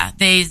why. Yeah,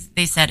 they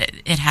said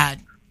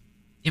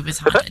it was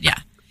haunted. Yeah,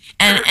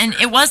 and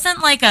it wasn't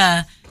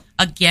a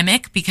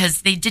gimmick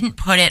because they didn't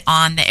put it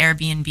on the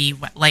Airbnb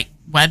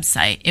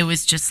website. It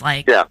was just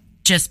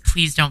just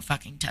please don't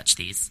fucking touch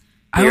these.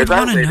 I would Here's our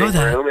want to know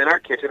living that. room in our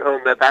kitchen.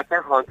 That's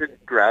our haunted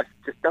dress.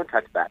 Just don't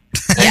touch that.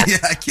 Yeah,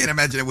 I can't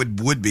imagine it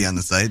would be on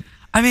the site.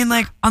 I mean,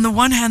 on the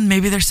one hand,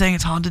 maybe they're saying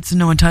it's haunted so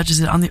no one touches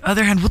it. On the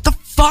other hand, what the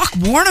fuck?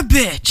 Warn a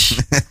bitch.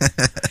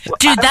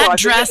 Dude, I that think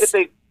dress, if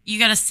they- you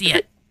got to see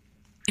it.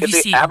 If you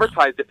they see it.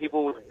 advertised it,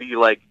 people would be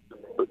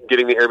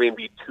getting the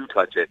Airbnb to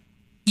touch it.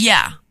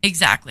 Yeah,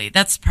 exactly.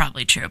 That's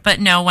probably true.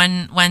 But no,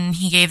 when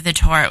he gave the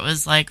tour, it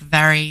was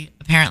very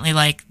apparently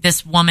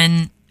this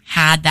woman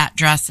had that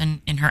dress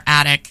in her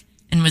attic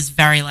and was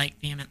very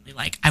vehemently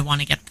I want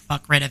to get the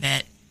fuck rid of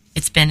it.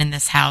 It's been in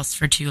this house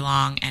for too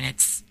long and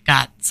it's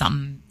got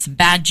some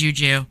bad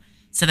juju.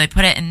 So they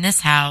put it in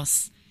this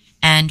house,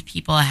 and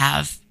people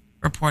have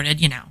reported,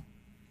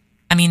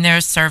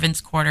 there's servants'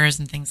 quarters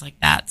and things like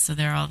that. So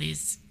there are all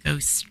these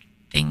ghost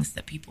things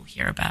that people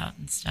hear about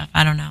and stuff.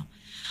 I don't know.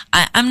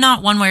 I'm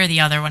not one way or the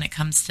other when it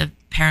comes to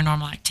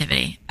paranormal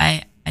activity.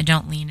 I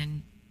don't lean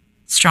in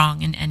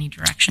strong in any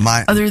direction.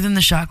 Other than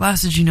the shot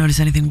glass, did you notice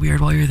anything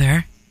weird while you were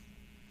there?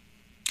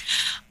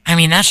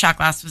 That shot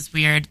glass was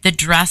weird. The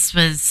dress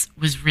was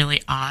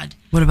really odd.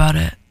 What about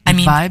it?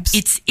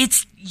 Vibes?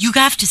 It's you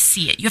have to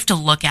see it. You have to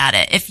look at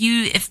it. If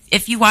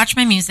you watch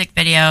my music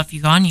video, if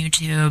you go on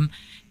YouTube,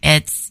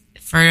 it's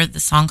for the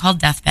song called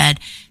Deathbed.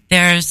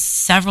 There's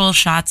several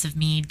shots of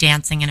me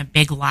dancing in a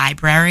big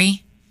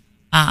library.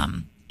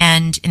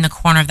 And in the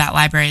corner of that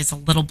library is a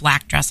little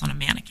black dress on a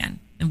mannequin.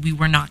 And we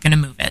were not going to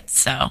move it.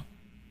 So,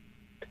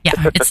 yeah,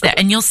 it's there.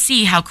 And you'll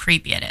see how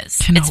creepy it is.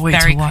 Cannot it's wait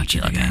very to watch creepy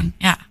it looking. again.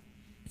 Yeah,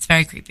 it's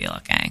very creepy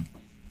looking.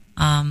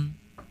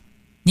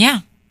 Yeah.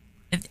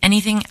 If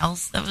anything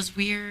else that was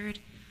weird,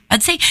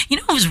 I'd say,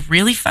 what was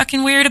really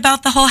fucking weird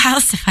about the whole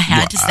house, if I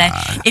had to say?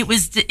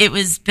 It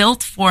was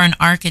built for an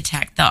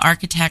architect, the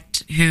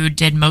architect who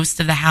did most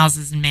of the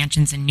houses and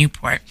mansions in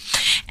Newport.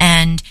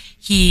 And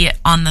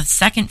on the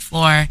second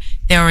floor,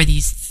 there were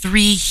these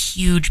 3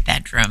 huge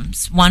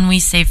bedrooms. One we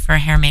saved for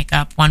hair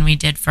makeup, one we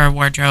did for a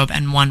wardrobe,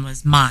 and one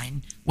was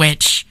mine,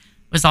 which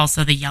was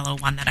also the yellow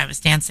one that I was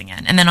dancing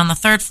in. And then on the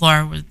third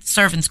floor were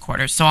servants'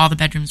 quarters, so all the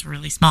bedrooms were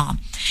really small.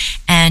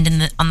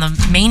 And on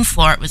the main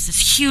floor, it was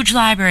this huge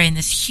library and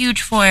this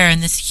huge foyer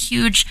and this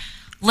huge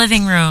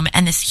living room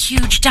and this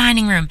huge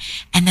dining room,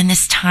 and then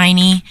this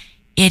tiny,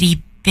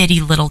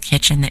 itty-bitty little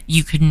kitchen that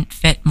you couldn't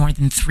fit more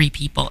than 3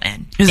 people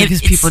in. Is it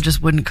because people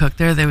just wouldn't cook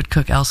there? They would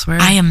cook elsewhere?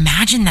 I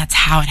imagine that's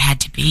how it had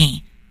to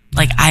be.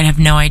 I have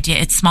no idea.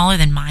 It's smaller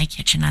than my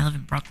kitchen. I live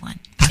in Brooklyn.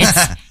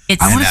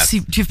 It's. I want to see.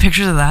 Do you have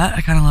pictures of that?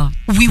 I kind of love.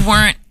 We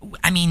weren't.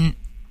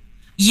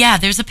 Yeah,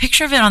 there's a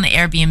picture of it on the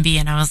Airbnb,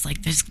 and I was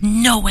like, "There's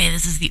no way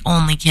this is the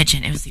only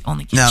kitchen." It was the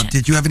only kitchen. Now,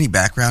 did you have any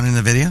background in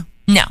the video?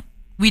 No,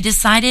 we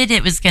decided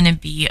it was going to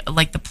be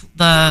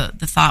the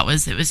thought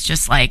was it was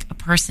just a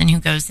person who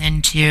goes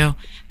into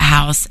a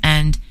house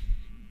and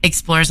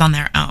explores on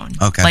their own.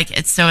 Okay. I like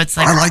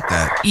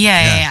that.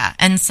 Yeah.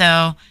 And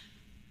so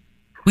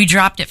we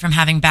dropped it from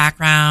having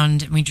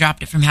background, and we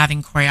dropped it from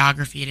having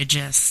choreography to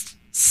just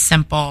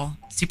simple,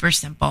 super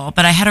simple.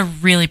 But I had a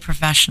really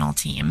professional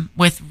team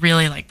with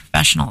really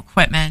professional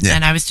equipment,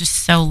 and I was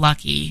just so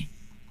lucky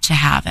to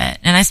have it.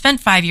 And I spent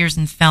 5 years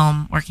in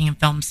film, working in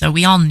film, so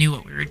we all knew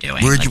what we were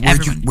doing. Where'd you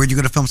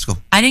go to film school?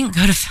 I didn't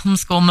go to film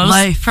school.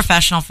 Most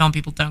professional film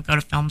people don't go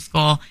to film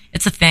school.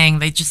 It's a thing.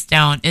 They just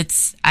don't.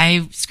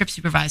 I script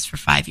supervised for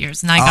 5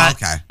 years, and I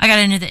got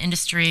into the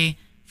industry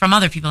from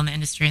other people in the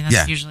industry, and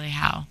that's usually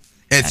how.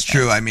 It's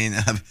true.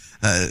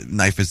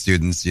 NYFA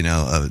students,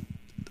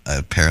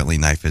 apparently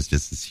NYFA is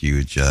just this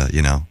huge,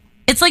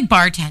 It's like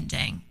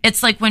bartending.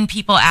 It's like when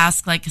people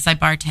ask, because I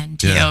bartend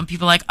too, and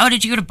people are like, "Oh,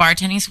 did you go to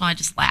bartending school?" I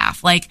just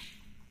laugh.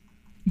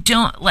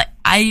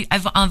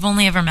 I've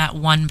only ever met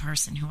one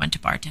person who went to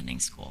bartending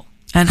school.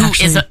 And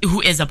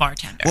who is a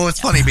bartender. Well, it's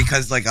funny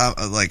because like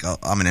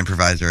I'm an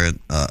improviser,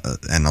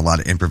 and a lot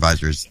of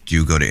improvisers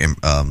do go to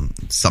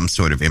some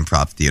sort of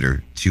improv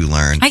theater to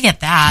learn. I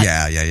get that.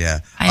 Yeah.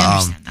 I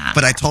understand that.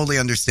 But I totally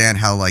understand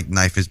how like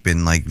Knife has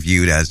been like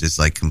viewed as just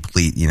like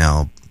complete,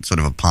 sort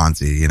of a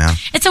Ponzi,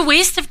 It's a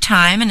waste of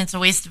time and it's a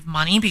waste of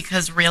money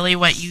because really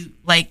what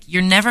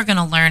you're never going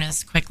to learn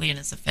as quickly and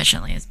as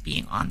efficiently as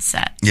being on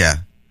set. Yeah.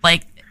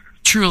 Like,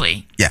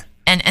 truly. Yeah.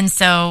 And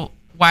so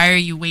why are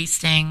you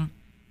wasting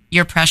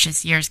your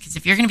precious years? Because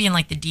if you're going to be in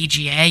like the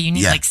DGA, you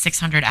need like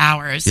 600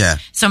 hours. Yeah.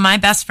 So my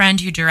best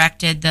friend who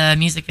directed the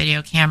music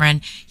video,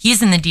 Cameron,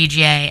 he's in the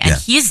DGA and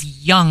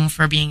he's young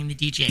for being in the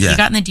DGA. Yeah. He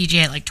got in the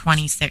DGA at like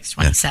 26,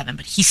 27,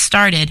 but he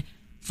started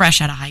fresh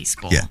out of high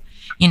school. Yeah.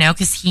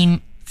 Because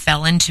he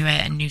fell into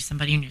it and knew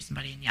somebody and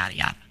yada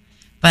yada.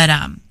 But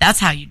that's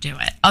how you do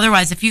it.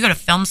 Otherwise, if you go to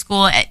film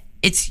school,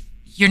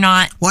 you're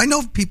not. Well, I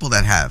know people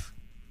that have.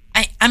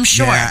 I'm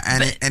sure. Yeah,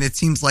 and it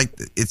seems like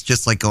it's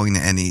just like going to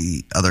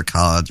any other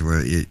college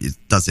where it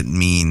doesn't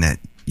mean that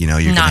you're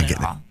going to get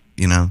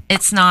it.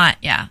 It's not.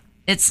 Yeah,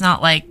 it's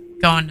not like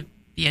going to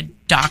be a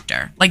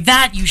doctor like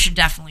that. You should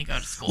definitely go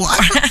to school.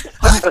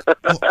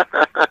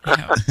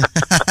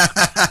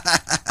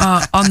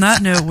 On that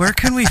note, where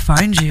can we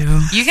find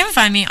you? You can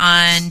find me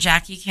on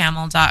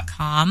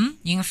JackieCamel.com.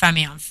 You can find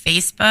me on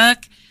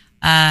Facebook.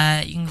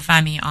 You can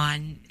find me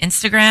on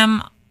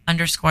Instagram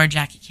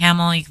 _Jackie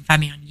Camel. You can find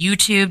me on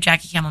YouTube,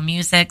 Jackie Camel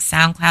Music,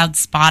 SoundCloud,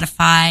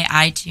 Spotify,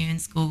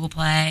 iTunes, Google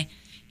Play,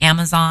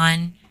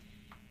 Amazon.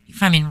 You can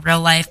find me in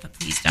real life, but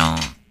please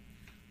don't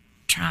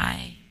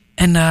try.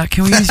 And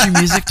can we use your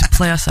music to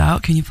play us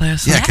out? Can you play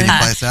us out? Yeah, can you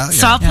play us out? Yeah.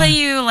 So I'll play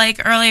you,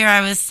 like earlier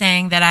I was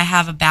saying that I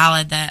have a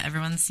ballad that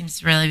everyone seems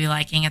to really be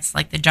liking. It's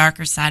like the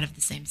darker side of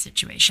the same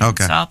situation.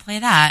 Okay. So I'll play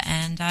that,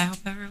 and I hope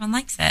everyone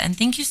likes it. And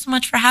thank you so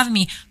much for having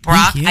me.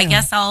 Brock, I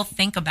guess I'll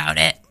think about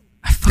it.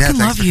 I fucking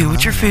love you.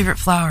 What's your favorite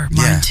flower?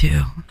 Mine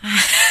too.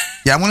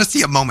 Yeah, I want to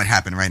see a moment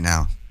happen right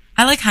now.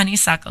 I like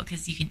honeysuckle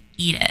because you can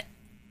eat it.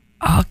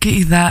 I'll get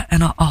you that,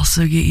 and I'll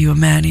also get you a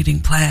man-eating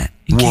plant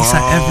in case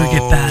I ever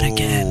get bad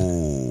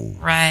again.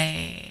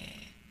 Right.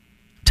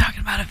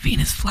 Talking about a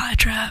Venus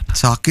flytrap.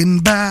 Talking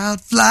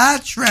about fly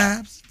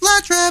traps.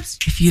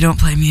 If you don't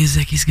play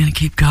music, he's going to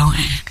keep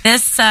going.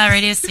 This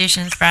radio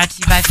station is brought to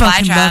you by I Fly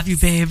fucking Traps. love you,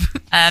 babe.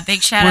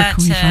 Big shout Where out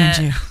can we find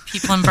you? to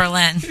people in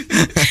Berlin.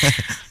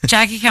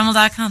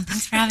 JackieCamel.com.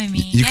 Thanks for having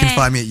me. You can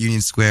find me at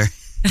Union Square.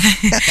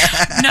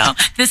 No,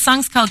 this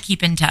song's called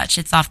Keep in Touch.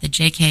 It's off the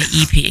JK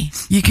EP.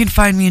 You can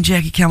find me in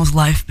Jackie Camel's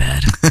life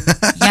bed.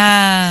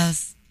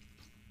 Yes.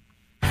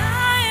 I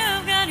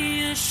have got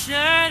your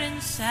shirt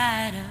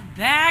inside a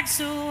bag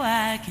so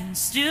I can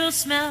still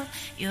smell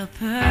your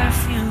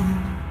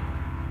perfume.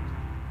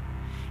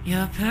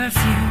 Your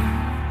perfume.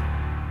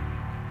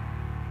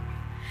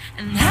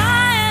 And I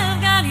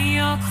have got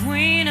your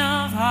queen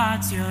of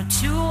hearts, your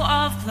two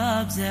of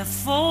clubs, they're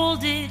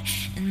folded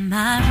in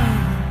my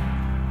room.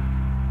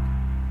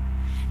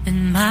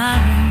 In my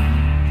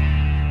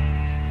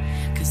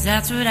room. 'Cause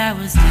that's what I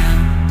was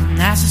down, and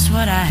that's just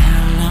what I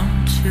held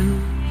on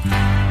to.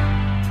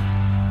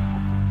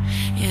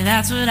 Yeah,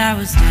 that's what I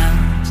was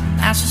down, and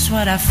that's just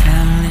what I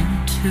fell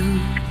into.